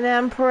Dragon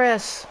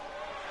Empress.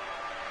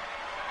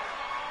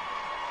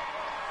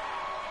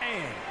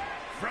 And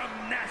from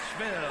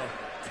Nashville,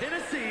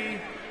 Tennessee,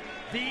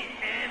 the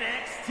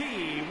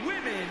NXT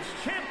Women's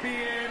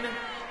Champion,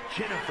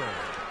 Jennifer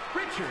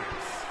Richards.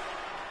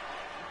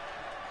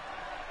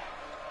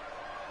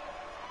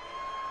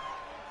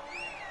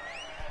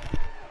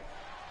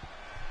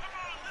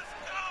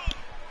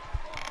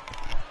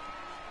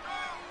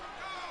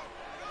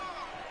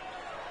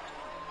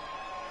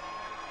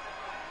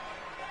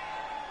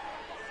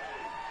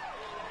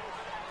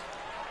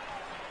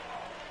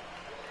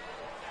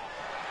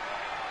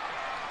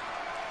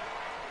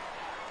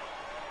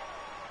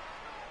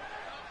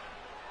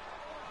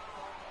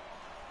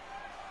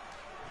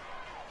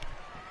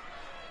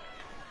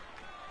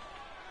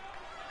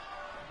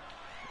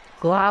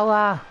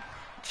 Lala,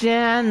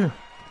 Jen.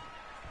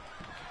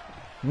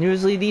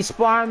 Usually these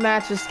spar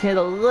matches get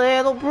a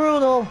little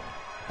brutal.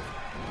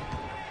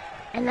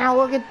 And now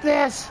look at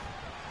this.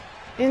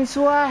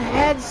 Into a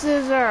head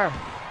scissor.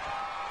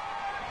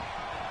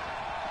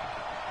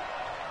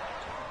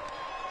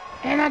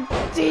 And a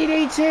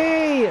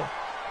DDT.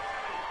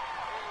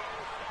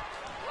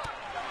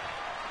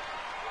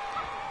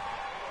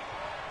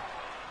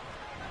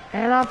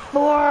 And a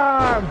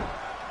forearm.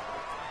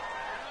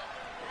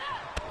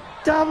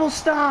 Double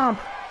stomp.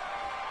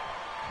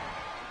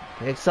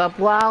 Picks up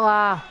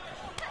Lala.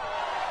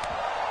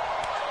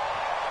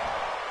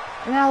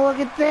 And now look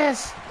at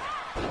this.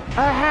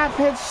 A half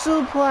hit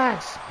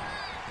suplex.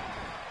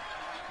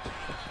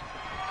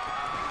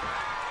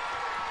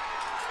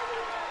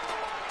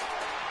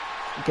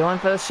 Going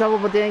for the shovel,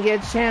 but didn't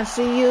get a chance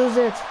to use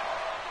it.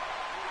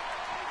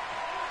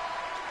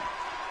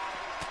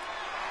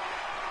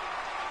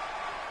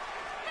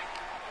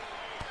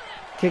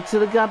 Kick to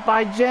the gut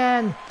by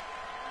Jen.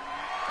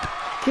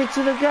 Kick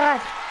to the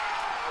gut.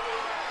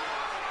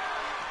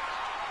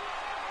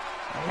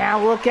 And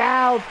now look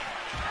out.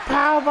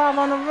 Powerbomb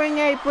on the ring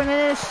apron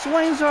and it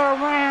swings her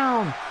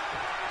around.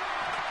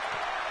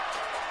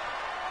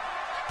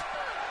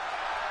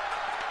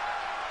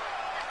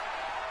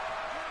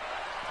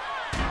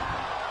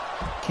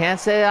 Can't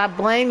say I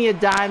blame you,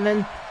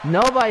 Diamond.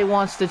 Nobody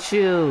wants to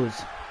choose.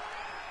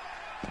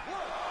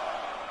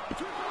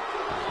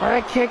 What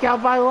a kick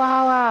out by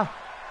Lala.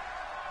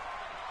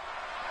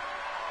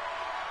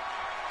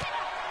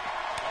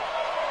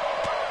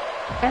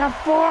 And a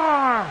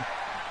forearm.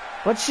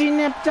 But she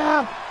nipped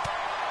up.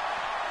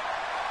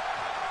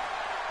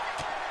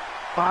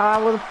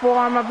 With a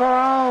forearm of her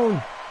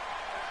own.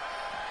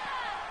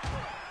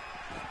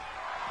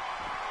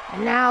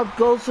 And now it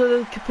goes to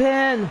the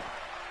pin.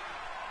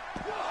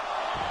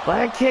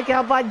 But a kick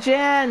out by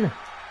Jen.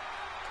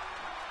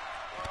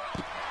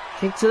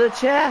 Kick to the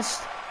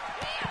chest.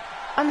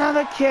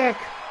 Another kick.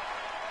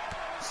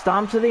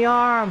 Stomp to the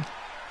arm.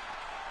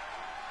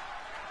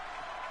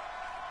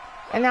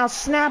 And now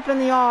snap in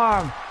the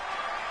arm.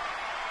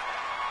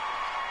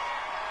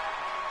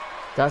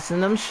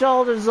 Dusting them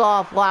shoulders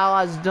off,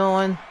 Lala's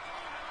doing.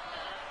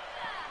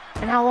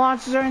 And now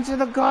launches her into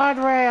the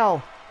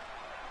guardrail.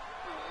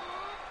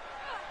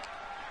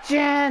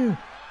 Jen.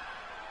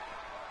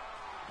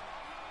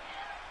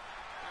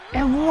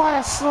 And what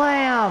a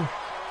slam.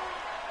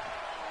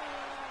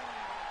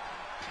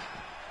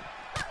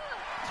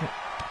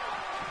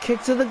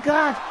 Kick to the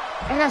gut.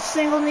 And a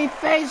single knee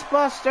face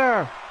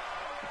buster.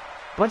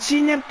 But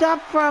she nipped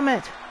up from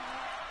it.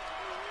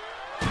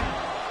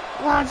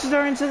 Launches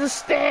her into the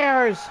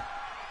stairs.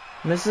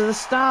 Misses the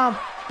stomp.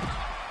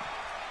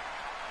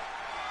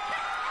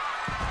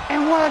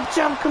 And what a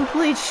jump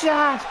complete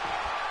shot.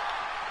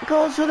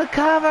 Goes for the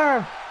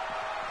cover.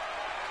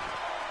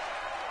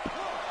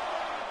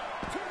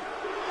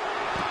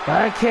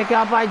 Got a kick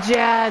out by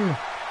Jen.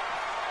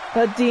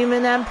 The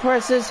Demon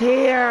Empress is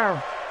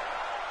here.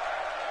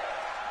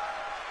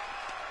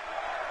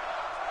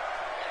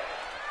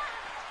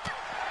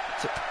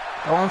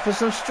 Going for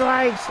some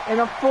strikes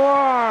and a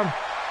forearm.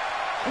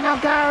 And now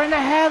got her in the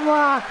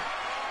headlock.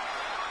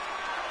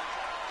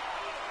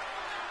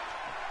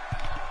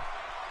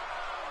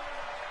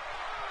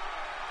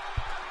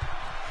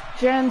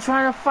 Jen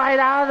trying to fight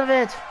out of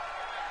it.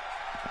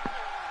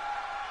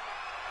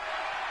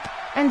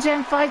 And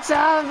Jen fights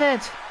out of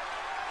it.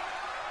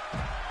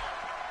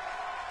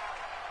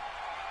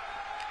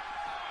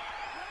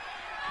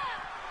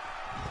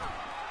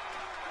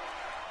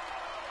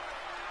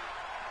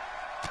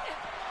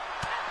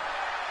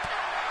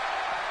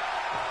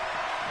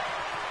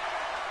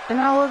 And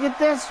now look at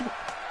this.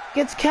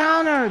 Gets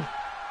countered.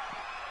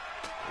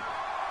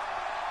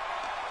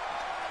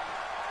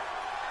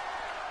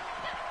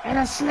 And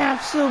a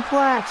snap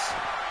suplex.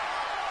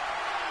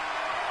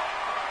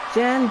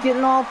 Jen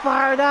getting all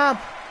fired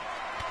up.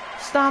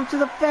 Stomp to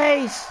the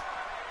face.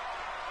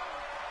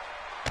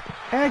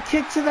 And a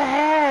kick to the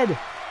head.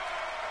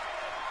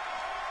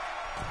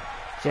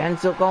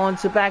 Jen's going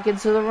back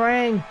into the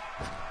ring.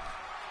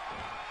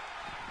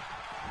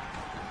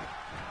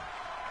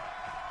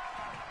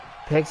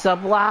 Picks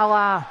up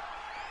Lala.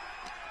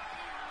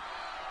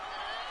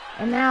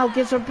 And now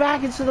gets her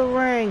back into the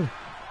ring.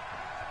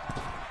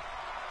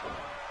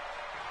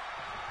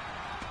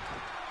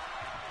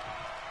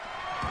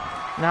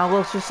 Now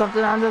looks for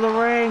something under the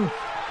ring.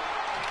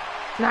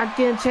 Not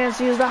getting a chance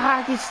to use the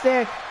hockey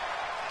stick.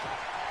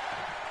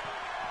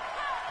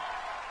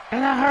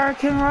 And a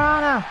Hurricane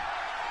Rana.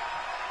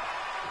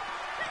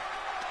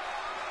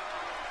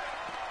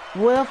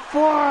 With a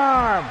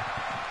forearm.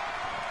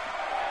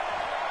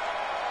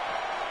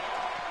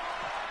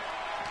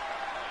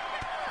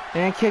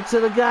 And kick to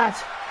the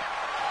gut.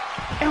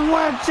 And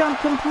what a jump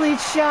complete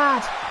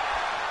shot.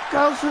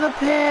 Goes for the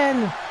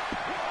pin.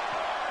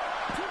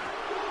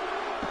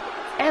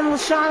 And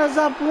Lashana's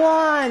up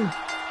one.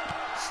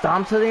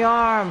 Stomp to the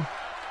arm.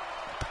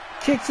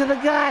 Kick to the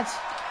gut.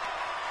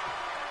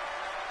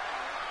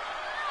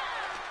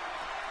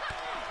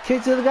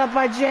 Kick to the gut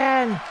by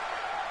Jen.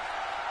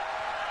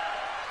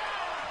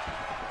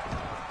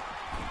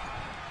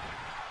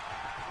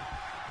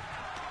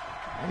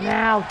 And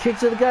now kick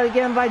to the gut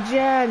again by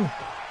Jen.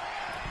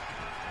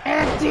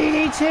 And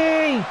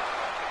DDT.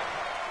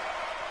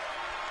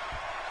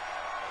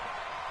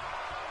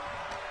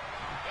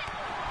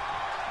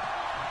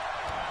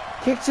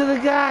 Kick to the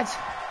gut.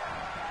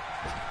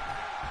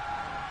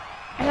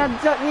 And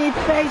a knee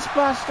face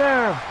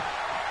buster.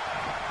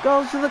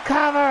 Goes to the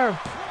cover.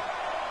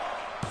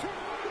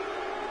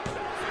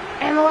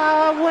 And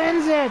Lala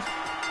wins it.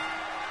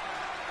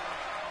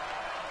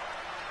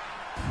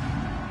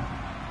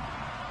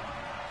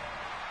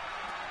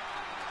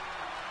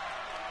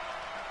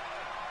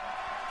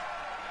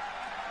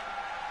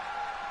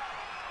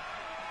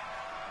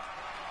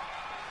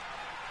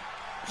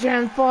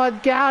 Jen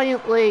fought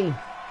gallantly.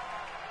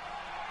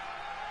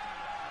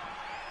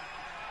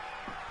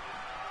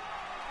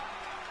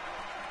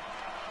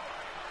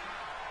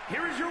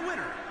 Here is your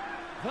winner,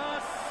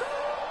 the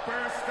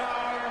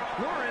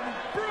Superstar, Lauren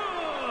Brooks.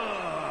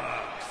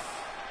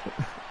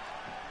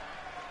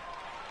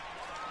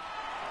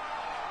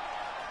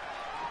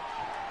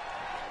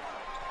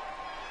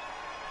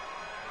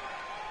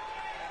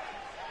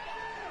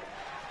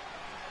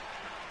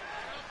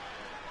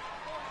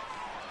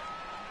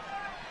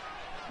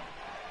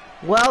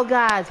 Well,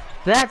 guys,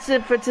 that's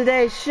it for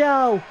today's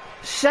show.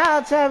 Shout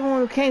out to everyone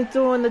who came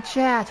through in the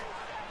chat.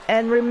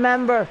 And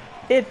remember,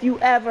 if you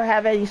ever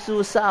have any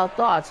suicidal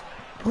thoughts,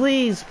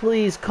 please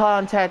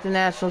contact the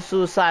National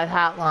Suicide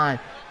Hotline.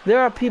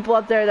 There are people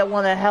out there that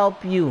want to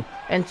help you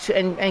and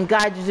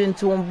guide you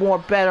into a more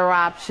better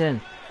option.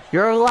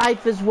 Your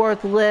life is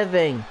worth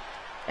living.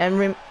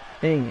 And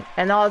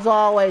as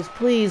always,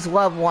 please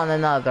love one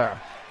another.